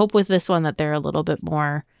 Yeah, I hope with this one that they're a little bit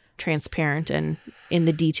more transparent and in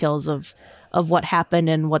the details of what happened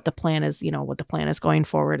and what the plan is, what the plan is going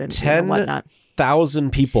forward and whatnot.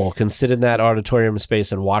 10,000 people can sit in that auditorium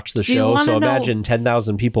space and watch the show. So imagine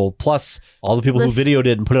 10,000 people plus all the people who videoed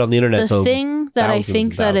it and put it on the internet. The thing that I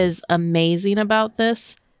think that is amazing about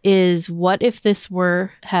this is, what if this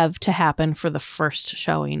were have to happen for the first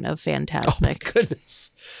showing of Fantasmic? Oh my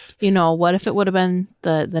goodness. What if it would have been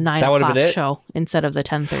the 9 o'clock show instead of the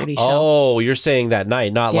 10:30 show? Oh, you're saying that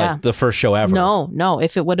night, not like the first show ever. No.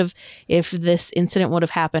 If this incident would have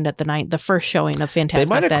happened at the first showing of Fantasmic, they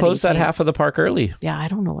might have closed that half of the park early. Yeah, I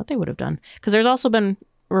don't know what they would have done, because there's also been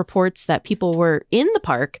reports that people were in the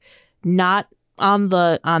park, not on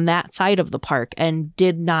that side of the park, and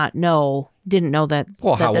didn't know that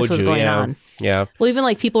this was going on. Yeah. Well, even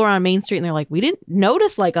like people were on Main Street and they're like, we didn't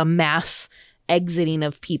notice like a mass exiting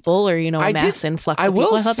of people or, a mass influx of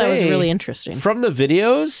people. I thought that was really interesting. From the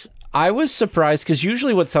videos, I was surprised, because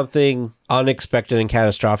usually when something unexpected and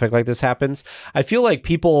catastrophic like this happens, I feel like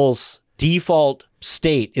people's default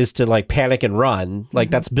state is to like panic and run.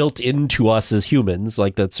 Like that's built into us as humans,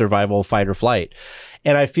 like that survival, fight or flight.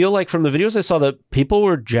 And I feel like from the videos I saw that people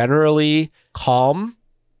were generally calm.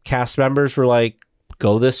 Cast members were like,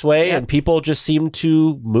 go this way, and people just seemed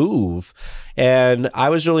to move. And I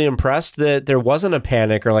was really impressed that there wasn't a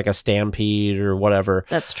panic or like a stampede or whatever.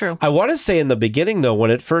 That's true. I want to say in the beginning, though, when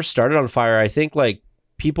it first started on fire, I think like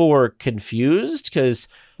people were confused because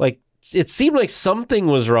like it seemed like something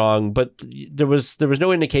was wrong, but there was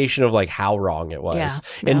no indication of like how wrong it was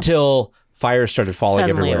until fire started falling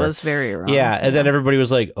Suddenly everywhere. It was very wrong. Yeah, and then everybody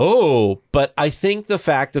was like, oh, but I think the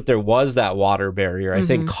fact that there was that water barrier, I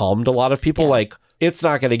think calmed a lot of people. Like, it's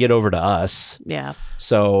not going to get over to us. Yeah.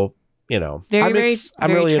 So, you know, I'm very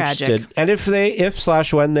really tragic. interested. And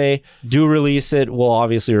if/when they do release it, we'll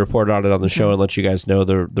obviously report on it on the show and let you guys know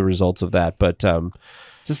the results of that. But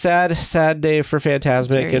it's a sad day for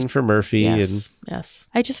Fantasmic and for Murphy. Yes.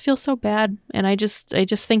 I just feel so bad. And I just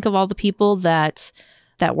think of all the people that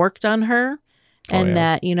worked on her and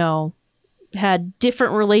that, you know, had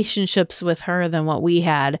different relationships with her than what we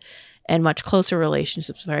had and much closer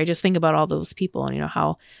relationships with her. I just think about all those people and, you know,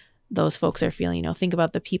 how those folks are feeling. You know, think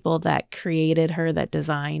about the people that created her, that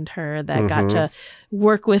designed her, that got to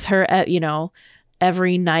work with her at, you know,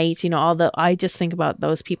 every night, you know, I just think about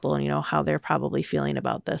those people and, you know, how they're probably feeling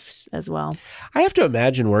about this as well. I have to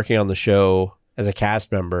imagine working on the show as a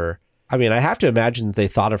cast member. I mean, I have to imagine that they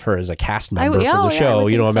thought of her as a cast member for the show,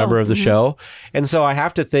 you know, a member of the show. And so I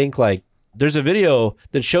have to think like there's a video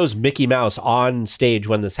that shows Mickey Mouse on stage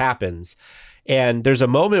when this happens. And there's a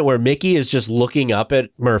moment where Mickey is just looking up at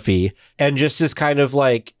Murphy and just is kind of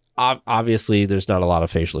like, obviously there's not a lot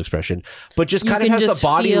of facial expression, but just kind of has the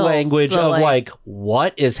body language of like,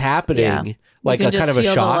 what is happening? Yeah. Like a kind of a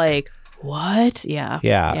shock. Like, what?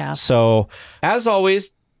 Yeah. So as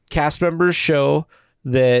always, cast members show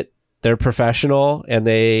that they're professional and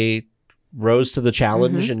they rose to the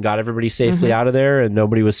challenge and got everybody safely out of there and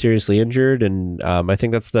nobody was seriously injured. And I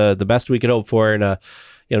think that's the best we could hope for in a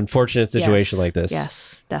unfortunate situation like this.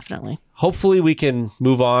 Yes, definitely. Hopefully we can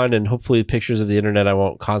move on and hopefully pictures of the internet, I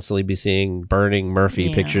won't constantly be seeing burning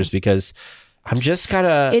Murphy pictures because I'm just kind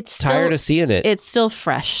of tired of seeing it. It's still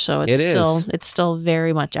fresh, so it's still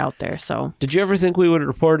very much out there. So did you ever think we would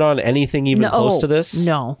report on anything even close to this?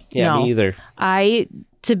 No. Yeah, me either.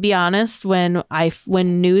 To be honest, when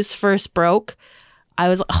news first broke, I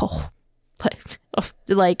was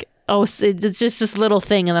it's just this little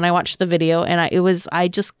thing, and then I watched the video, and I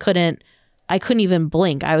couldn't even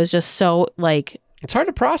blink. I was just so like, it's hard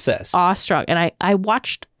to process, awestruck, and I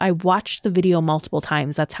watched the video multiple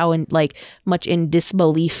times. That's how much in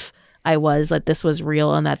disbelief I was that this was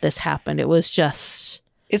real and that this happened. It was just.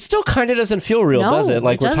 It still kind of doesn't feel real, does it?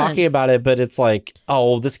 Like we're talking about it, but it's like,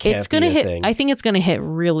 oh, this can't be a thing. I think it's gonna hit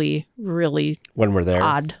really, really when we're there.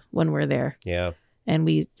 Odd when we're there. Yeah. And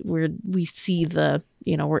we see the,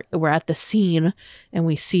 you know, we're at the scene and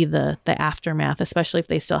we see the aftermath, especially if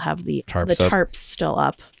they still have the tarps still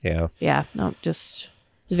up. Yeah. Yeah. No, just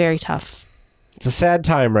it's very tough. It's a sad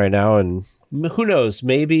time right now, and who knows?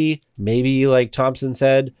 Maybe like Thompson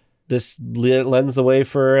said, this lends the way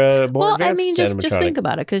for a more advanced. I mean, just think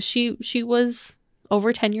about it, because she was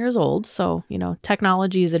over 10 years old, so you know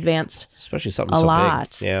technology has advanced, especially something a so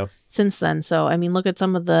lot, big. Yeah, since then. So I mean, look at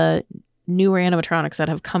some of the newer animatronics that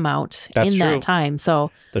have come out that time. So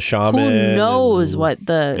the shaman, who knows what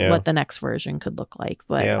the next version could look like?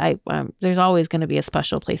 But there's always going to be a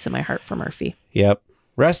special place in my heart for Murphy. Yep.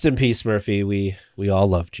 Rest in peace, Murphy. We all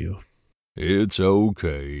loved you. It's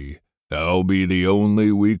okay. I'll be the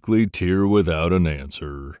only weekly tier without an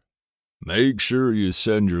answer. Make sure you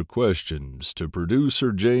send your questions to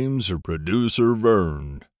Producer James or Producer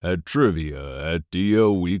Vern at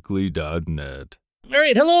trivia@DLWeekly.net. All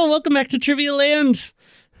right, hello, and welcome back to Trivia Land.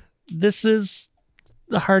 This is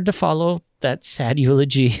hard to follow that sad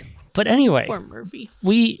eulogy. But anyway, poor Murphy.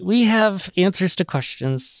 We have answers to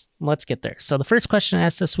questions. Let's get there. So the first question I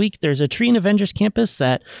asked this week, there's a tree in Avengers Campus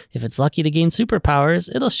that, if it's lucky to gain superpowers,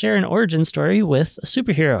 it'll share an origin story with a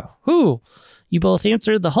superhero. Who? You both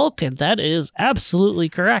answered the Hulk, and that is absolutely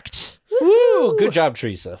correct. Woo! Good job,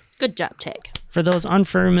 Teresa. Good job, Tag. For those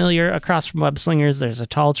unfamiliar, across from Web Slingers, there's a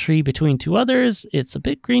tall tree between two others. It's a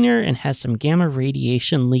bit greener and has some gamma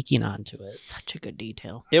radiation leaking onto it. Such a good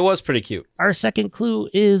detail. It was pretty cute. Our second clue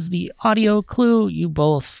is the audio clue. You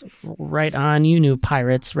both right on. You knew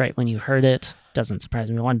pirates right when you heard it. Doesn't surprise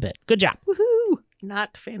me one bit. Good job. Woohoo!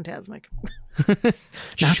 Not Fantasmic.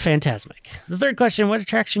 Not Fantasmic. The third question, what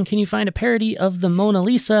attraction can you find a parody of the Mona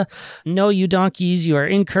Lisa? No, you donkeys, you are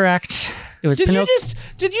incorrect. It was Did you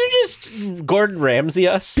just Gordon Ramsay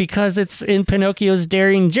us? because it's in Pinocchio's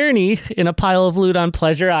daring journey in a pile of loot on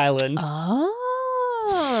Pleasure Island.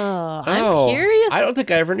 I'm curious. I don't think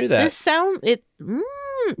I ever knew that.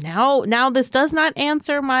 Now this does not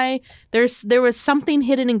answer my. There was something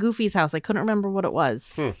hidden in Goofy's house. I couldn't remember what it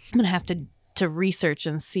was. I'm gonna have to research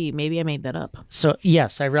and see. Maybe I made that up. So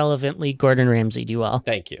yes, I relevantly Gordon Ramsay'd you all.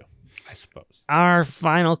 Thank you. I suppose. Our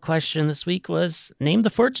final question this week was, name the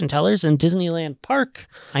fortune tellers in Disneyland Park.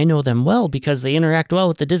 I know them well because they interact well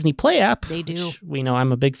with the Disney Play app. They do. Which we know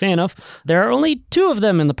I'm a big fan of. There are only 2 of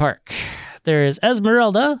them in the park. There is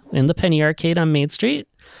Esmeralda in the Penny Arcade on Main Street.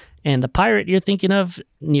 And the pirate you're thinking of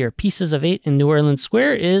near Pieces of 8 in New Orleans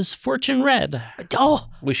Square is Fortune Red. Oh,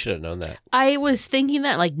 We should have known that. I was thinking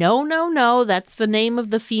that no, that's the name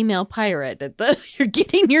of the female pirate. You're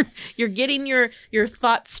getting your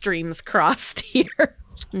thought streams crossed here.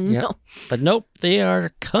 No. Yep. But nope, they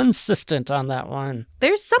are consistent on that one.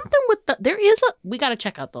 There's something with we got to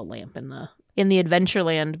check out the lamp in the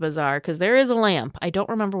Adventureland Bazaar because there is a lamp. I don't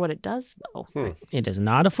remember what it does though. It is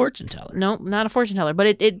not a fortune teller. No, not a fortune teller,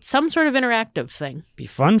 but it's some sort of interactive thing. Be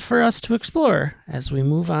fun for us to explore as we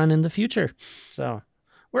move on in the future. So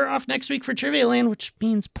we're off next week for Trivia Land, which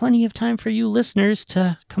means plenty of time for you listeners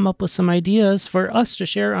to come up with some ideas for us to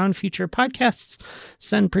share on future podcasts.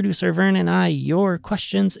 Send producer Vern and I your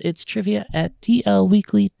questions. It's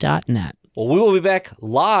trivia@dlweekly.net. Well, we will be back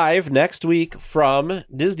live next week from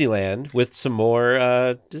Disneyland with some more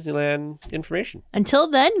Disneyland information. Until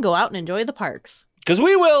then, go out and enjoy the parks. Because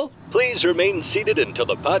we will. Please remain seated until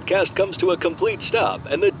the podcast comes to a complete stop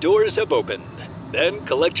and the doors have opened. Then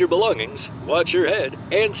collect your belongings, watch your head,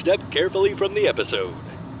 and step carefully from the episode.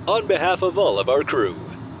 On behalf of all of our crew,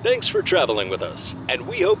 thanks for traveling with us, and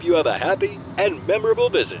we hope you have a happy and memorable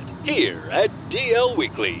visit here at DL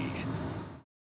Weekly.